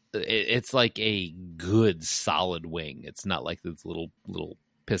 It's like a good solid wing. It's not like these little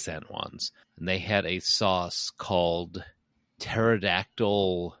pissant ones. And they had a sauce called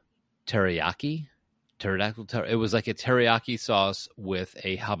pterodactyl teriyaki. It was like a teriyaki sauce with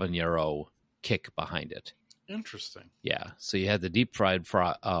a habanero kick behind it. Interesting. Yeah, so you had the deep fried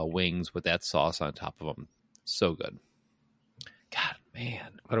wings with that sauce on top of them. So good. God,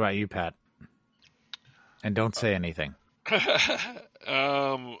 man. What about you, Pat? And don't say anything.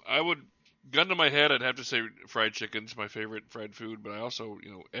 I would, gun to my head, I'd have to say fried chicken's my favorite fried food, but I also,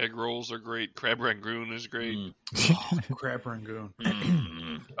 egg rolls are great. Crab rangoon is great. Crab rangoon.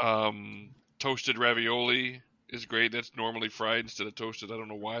 Toasted ravioli is great. That's normally fried instead of toasted. I don't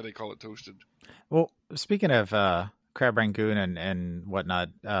know why they call it toasted. Well, speaking of crab rangoon and whatnot,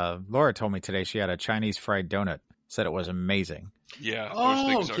 Laura told me today she had a Chinese fried donut. Said it was amazing. Yeah, those Oh,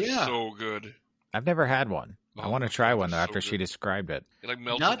 things are yeah. so good. I've never had one. I Oh, want to try one though so after she good. described it. It like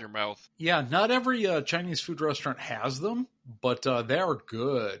melts Not- in your mouth. Yeah, not every Chinese food restaurant has them, but they are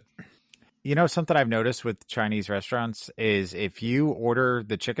good. You know, something I've noticed with Chinese restaurants is if you order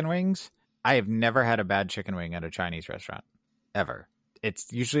the chicken wings, I have never had a bad chicken wing at a Chinese restaurant, ever.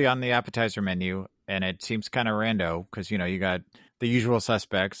 It's usually on the appetizer menu, and it seems kind of rando because, you got the usual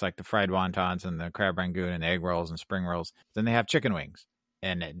suspects like the fried wontons and the crab rangoon and the egg rolls and spring rolls. Then they have chicken wings,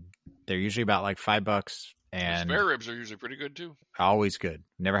 and they're usually about like $5, and Spare ribs are usually pretty good too. always good.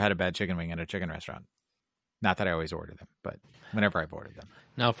 Never had a bad chicken wing at a chicken restaurant. Not that I always order them, but whenever I've ordered them.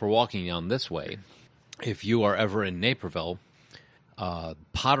 Now, for walking down this way, if you are ever in Naperville,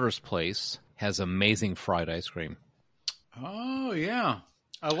 Potter's Place has amazing fried ice cream. Oh, yeah.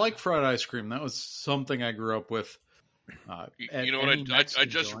 I like fried ice cream. That was something I grew up with. You know what? I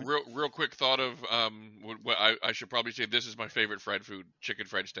just real quick thought of. What I should probably say this is my favorite fried food: chicken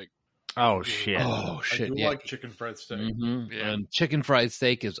fried steak. Oh, shit. Oh, I shit. do Yeah. like chicken fried steak. Mhm. Yeah. And chicken fried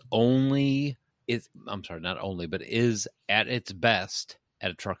steak is only I'm sorry, not only, but is at its best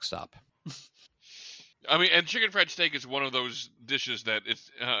at a truck stop. I mean, and chicken fried steak is one of those dishes that it's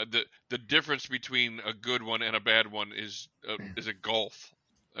the difference between a good one and a bad one is a gulf.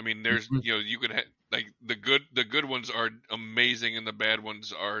 I mean, there's you can like the good ones are amazing, and the bad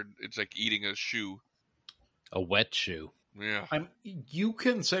ones are it's like eating a shoe. A wet shoe. Yeah. You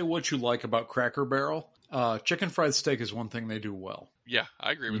can say what you like about Cracker Barrel. Chicken fried steak is one thing they do well. Yeah,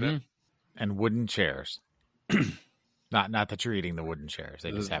 I agree with that. And wooden chairs. Not that you're eating the wooden chairs.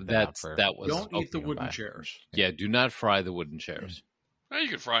 They just have that out for. Don't eat the wooden chairs. Yeah, do not fry the wooden chairs. Well, you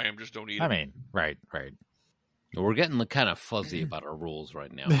can fry them, just don't eat them. I mean, right. We're getting kind of fuzzy about our rules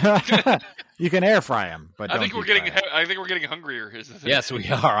right now. You can air fry them, but I think we're getting. fry 'em. I think we're getting hungrier. Is the thing. Yes, we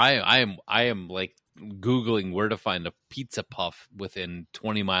are. I am like Googling where to find a pizza puff within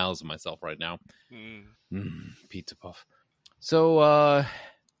 20 miles of myself right now. Pizza puff. So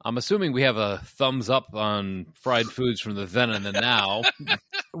I'm assuming we have a thumbs up on fried foods from the then and the now.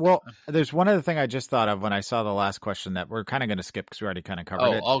 Well, there's one other thing I just thought of when I saw the last question that we're kind of going to skip because we already kind of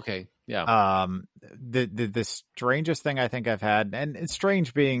covered it. Oh, okay. Yeah. The strangest thing I think I've had, and it's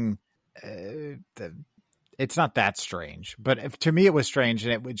strange being, it's not that strange, but to me it was strange,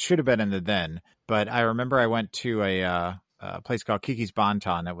 and it should have been in the then. But I remember I went to a place called Kiki's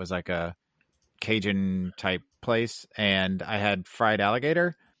Bonton that was like a Cajun type place, and I had fried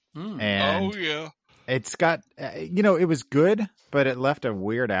alligator. And oh yeah, it's got it was good, but it left a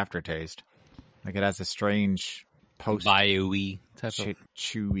weird aftertaste. Like it has a strange post Bayou-y type of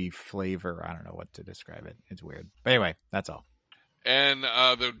chewy flavor. I don't know what to describe it. It's weird. But anyway, that's all. and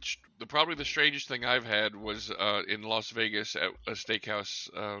the probably the strangest thing I've had was in Las Vegas at a steakhouse.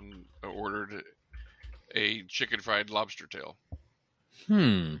 I ordered a chicken fried lobster tail,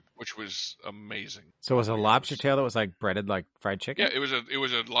 which was amazing. So it was a lobster tail that was like breaded like fried chicken? Yeah, it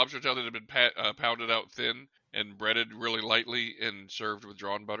was a lobster tail that had been pounded out thin and breaded really lightly and served with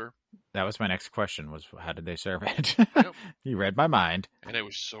drawn butter. That was my next question, was how did they serve it? Yep. You read my mind. And it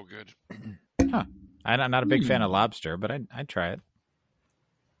was so good. Huh. I'm not a big fan of lobster, but I'd try it.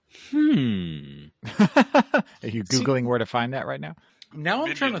 Are you Googling where to find that right now? Now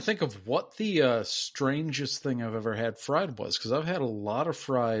I'm trying to think of what the strangest thing I've ever had fried was, because I've had a lot of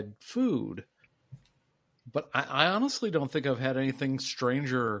fried food, but I honestly don't think I've had anything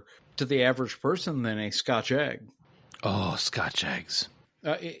stranger to the average person than a Scotch egg. Oh, Scotch eggs.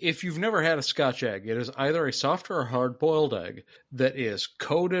 If you've never had a Scotch egg, it is either a soft or a hard-boiled egg that is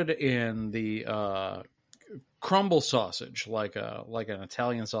coated in the crumble sausage, like an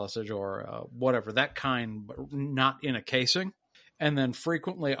Italian sausage or whatever, that kind, but not in a casing. And then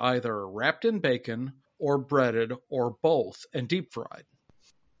frequently either wrapped in bacon or breaded or both and deep fried.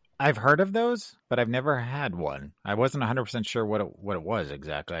 I've heard of those, but I've never had one. I wasn't 100% sure what it was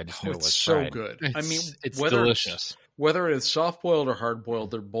exactly. I just knew it was so fried. good. It's delicious. Whether it is soft boiled or hard boiled,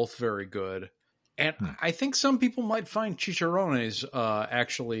 they're both very good. And I think some people might find chicharrones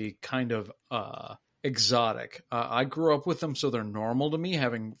actually kind of exotic. I grew up with them, so they're normal to me,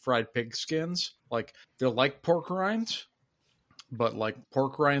 having fried pig skins. Like, they're like pork rinds, but like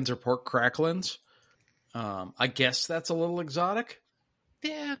pork rinds or pork cracklins. I guess that's a little exotic.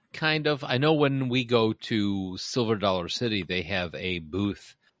 Yeah, kind of. I know when we go to Silver Dollar City, they have a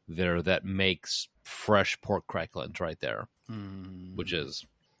booth there that makes fresh pork cracklins right there, which is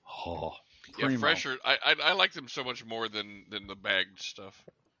yeah, fresher. I like them so much more than the bagged stuff.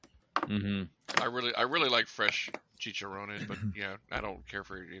 Mm-hmm. I really like fresh chicharrones, but yeah, I don't care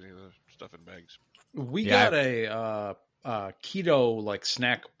for any of the stuff in bags. We got a keto like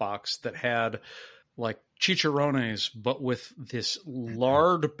snack box that had like chicharrones, but with this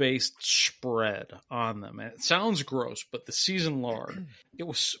lard-based spread on them. And it sounds gross, but the seasoned lard, it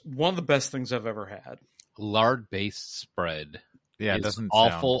was one of the best things I've ever had. Lard-based spread. Yeah, it is doesn't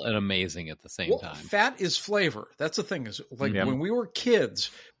awful and amazing at the same time. Fat is flavor. That's the thing. Is like when we were kids,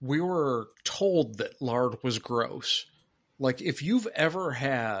 we were told that lard was gross. Like if you've ever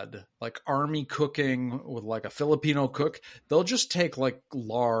had like army cooking with like a Filipino cook, they'll just take like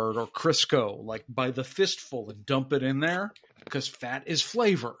lard or Crisco like by the fistful and dump it in there because fat is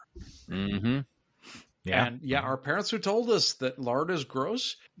flavor. Mm-hmm. Yeah. And our parents who told us that lard is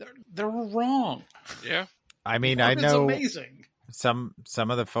gross, they're wrong. Yeah. I mean, Lard I know is amazing. some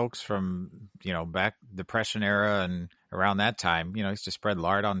of the folks from, back Depression era and around that time, used to spread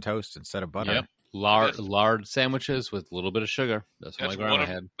lard on toast instead of butter. Yep. Lard sandwiches with a little bit of sugar. That's what my grandma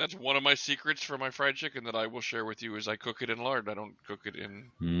had. That's one of my secrets for my fried chicken that I will share with you is I cook it in lard. I don't cook it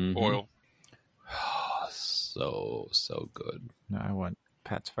in oil. So good. No, I want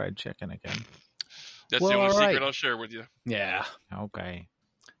Pat's fried chicken again. That's the only secret I'll share with you. Yeah. Okay.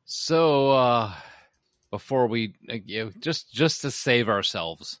 So, before we just to save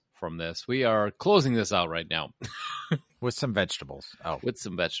ourselves from this, we are closing this out right now With some vegetables. Oh, with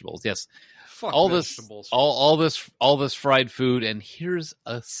some vegetables. Yes, Fuck all vegetables. this, all this fried food, and here's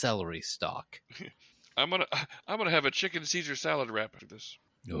a celery stalk. I'm gonna have a chicken Caesar salad wrap after this.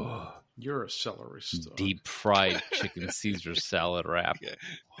 You're a celery stalk. Deep fried chicken Caesar salad wrap.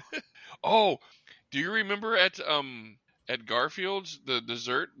 Oh, do you remember at Garfield's the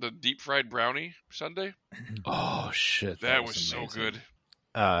dessert, the deep fried brownie sundae? Oh shit, That was so amazing. good.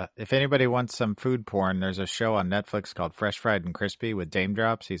 if anybody wants some food porn, there's a show on Netflix called Fresh Fried and Crispy with Dame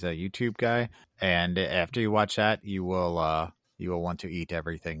Drops. He's a YouTube guy, and after you watch that, you will want to eat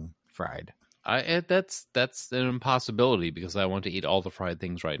everything fried. That's an impossibility because I want to eat all the fried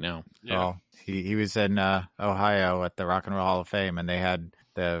things right now. Yeah. Well, he was in Ohio at the Rock and Roll Hall of Fame, and they had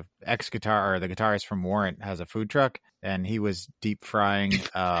the the guitarist from Warrant has a food truck, and he was deep frying.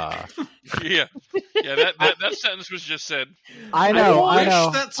 Yeah. That sentence was just said. I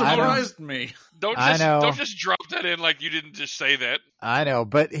know. That surprised me. Don't just drop that in like you didn't just say that. I know,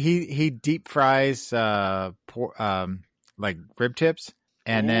 but he deep fries like rib tips,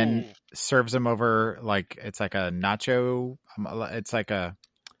 and then serves them over like it's like a nacho. It's like a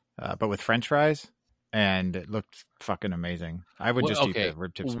but with French fries, and it looked fucking amazing. I would just eat the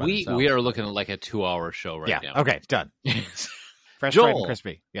rib tips. By We themselves. are looking at like a 2-hour show right now. Okay, done. Fresh Joel, fried and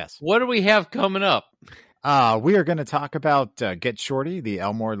crispy. Yes. What do we have coming up? We are going to talk about Get Shorty, the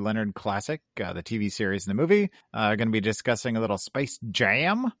Elmore Leonard classic, the TV series and the movie. Going to be discussing a little Space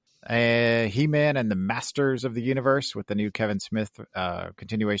Jam, He-Man and the Masters of the Universe with the new Kevin Smith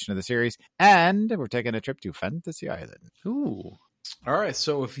continuation of the series. And we're taking a trip to Fantasy Island. Ooh. All right,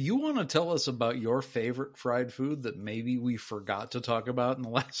 so if you want to tell us about your favorite fried food that maybe we forgot to talk about in the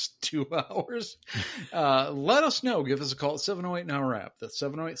last 2 hours, let us know. Give us a call at 708-NOW-RAP. That's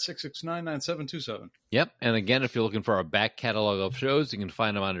 708-669-9727. Yep. And again, if you're looking for our back catalog of shows, you can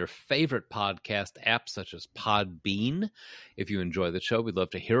find them on your favorite podcast apps such as Podbean. If you enjoy the show, we'd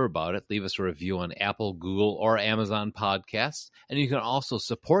love to hear about it. Leave us a review on Apple, Google, or Amazon Podcasts. And you can also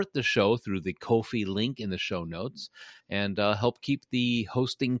support the show through the Ko-fi link in the show notes and help keep the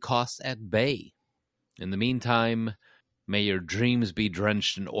hosting costs at bay. In the meantime, may your dreams be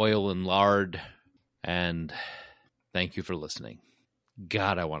drenched in oil and lard. And thank you for listening.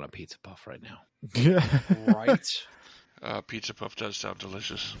 God, I want a pizza puff right now. Right. Pizza puff does sound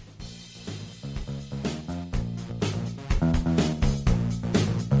delicious.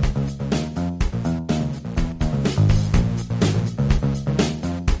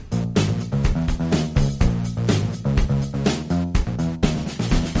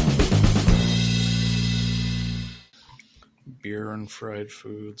 Beer and fried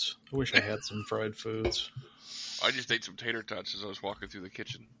foods. I wish I had some fried foods. I just ate some tater tots as I was walking through the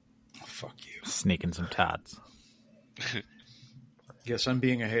kitchen. Oh, fuck you. Sneaking some tots. Guess I'm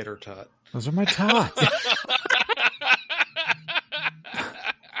being a hater tot. Those are my tots.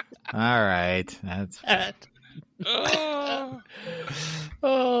 All right. That's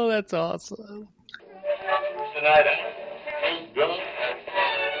Oh, that's awesome. Tonight, I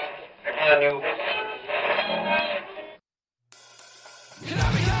got a new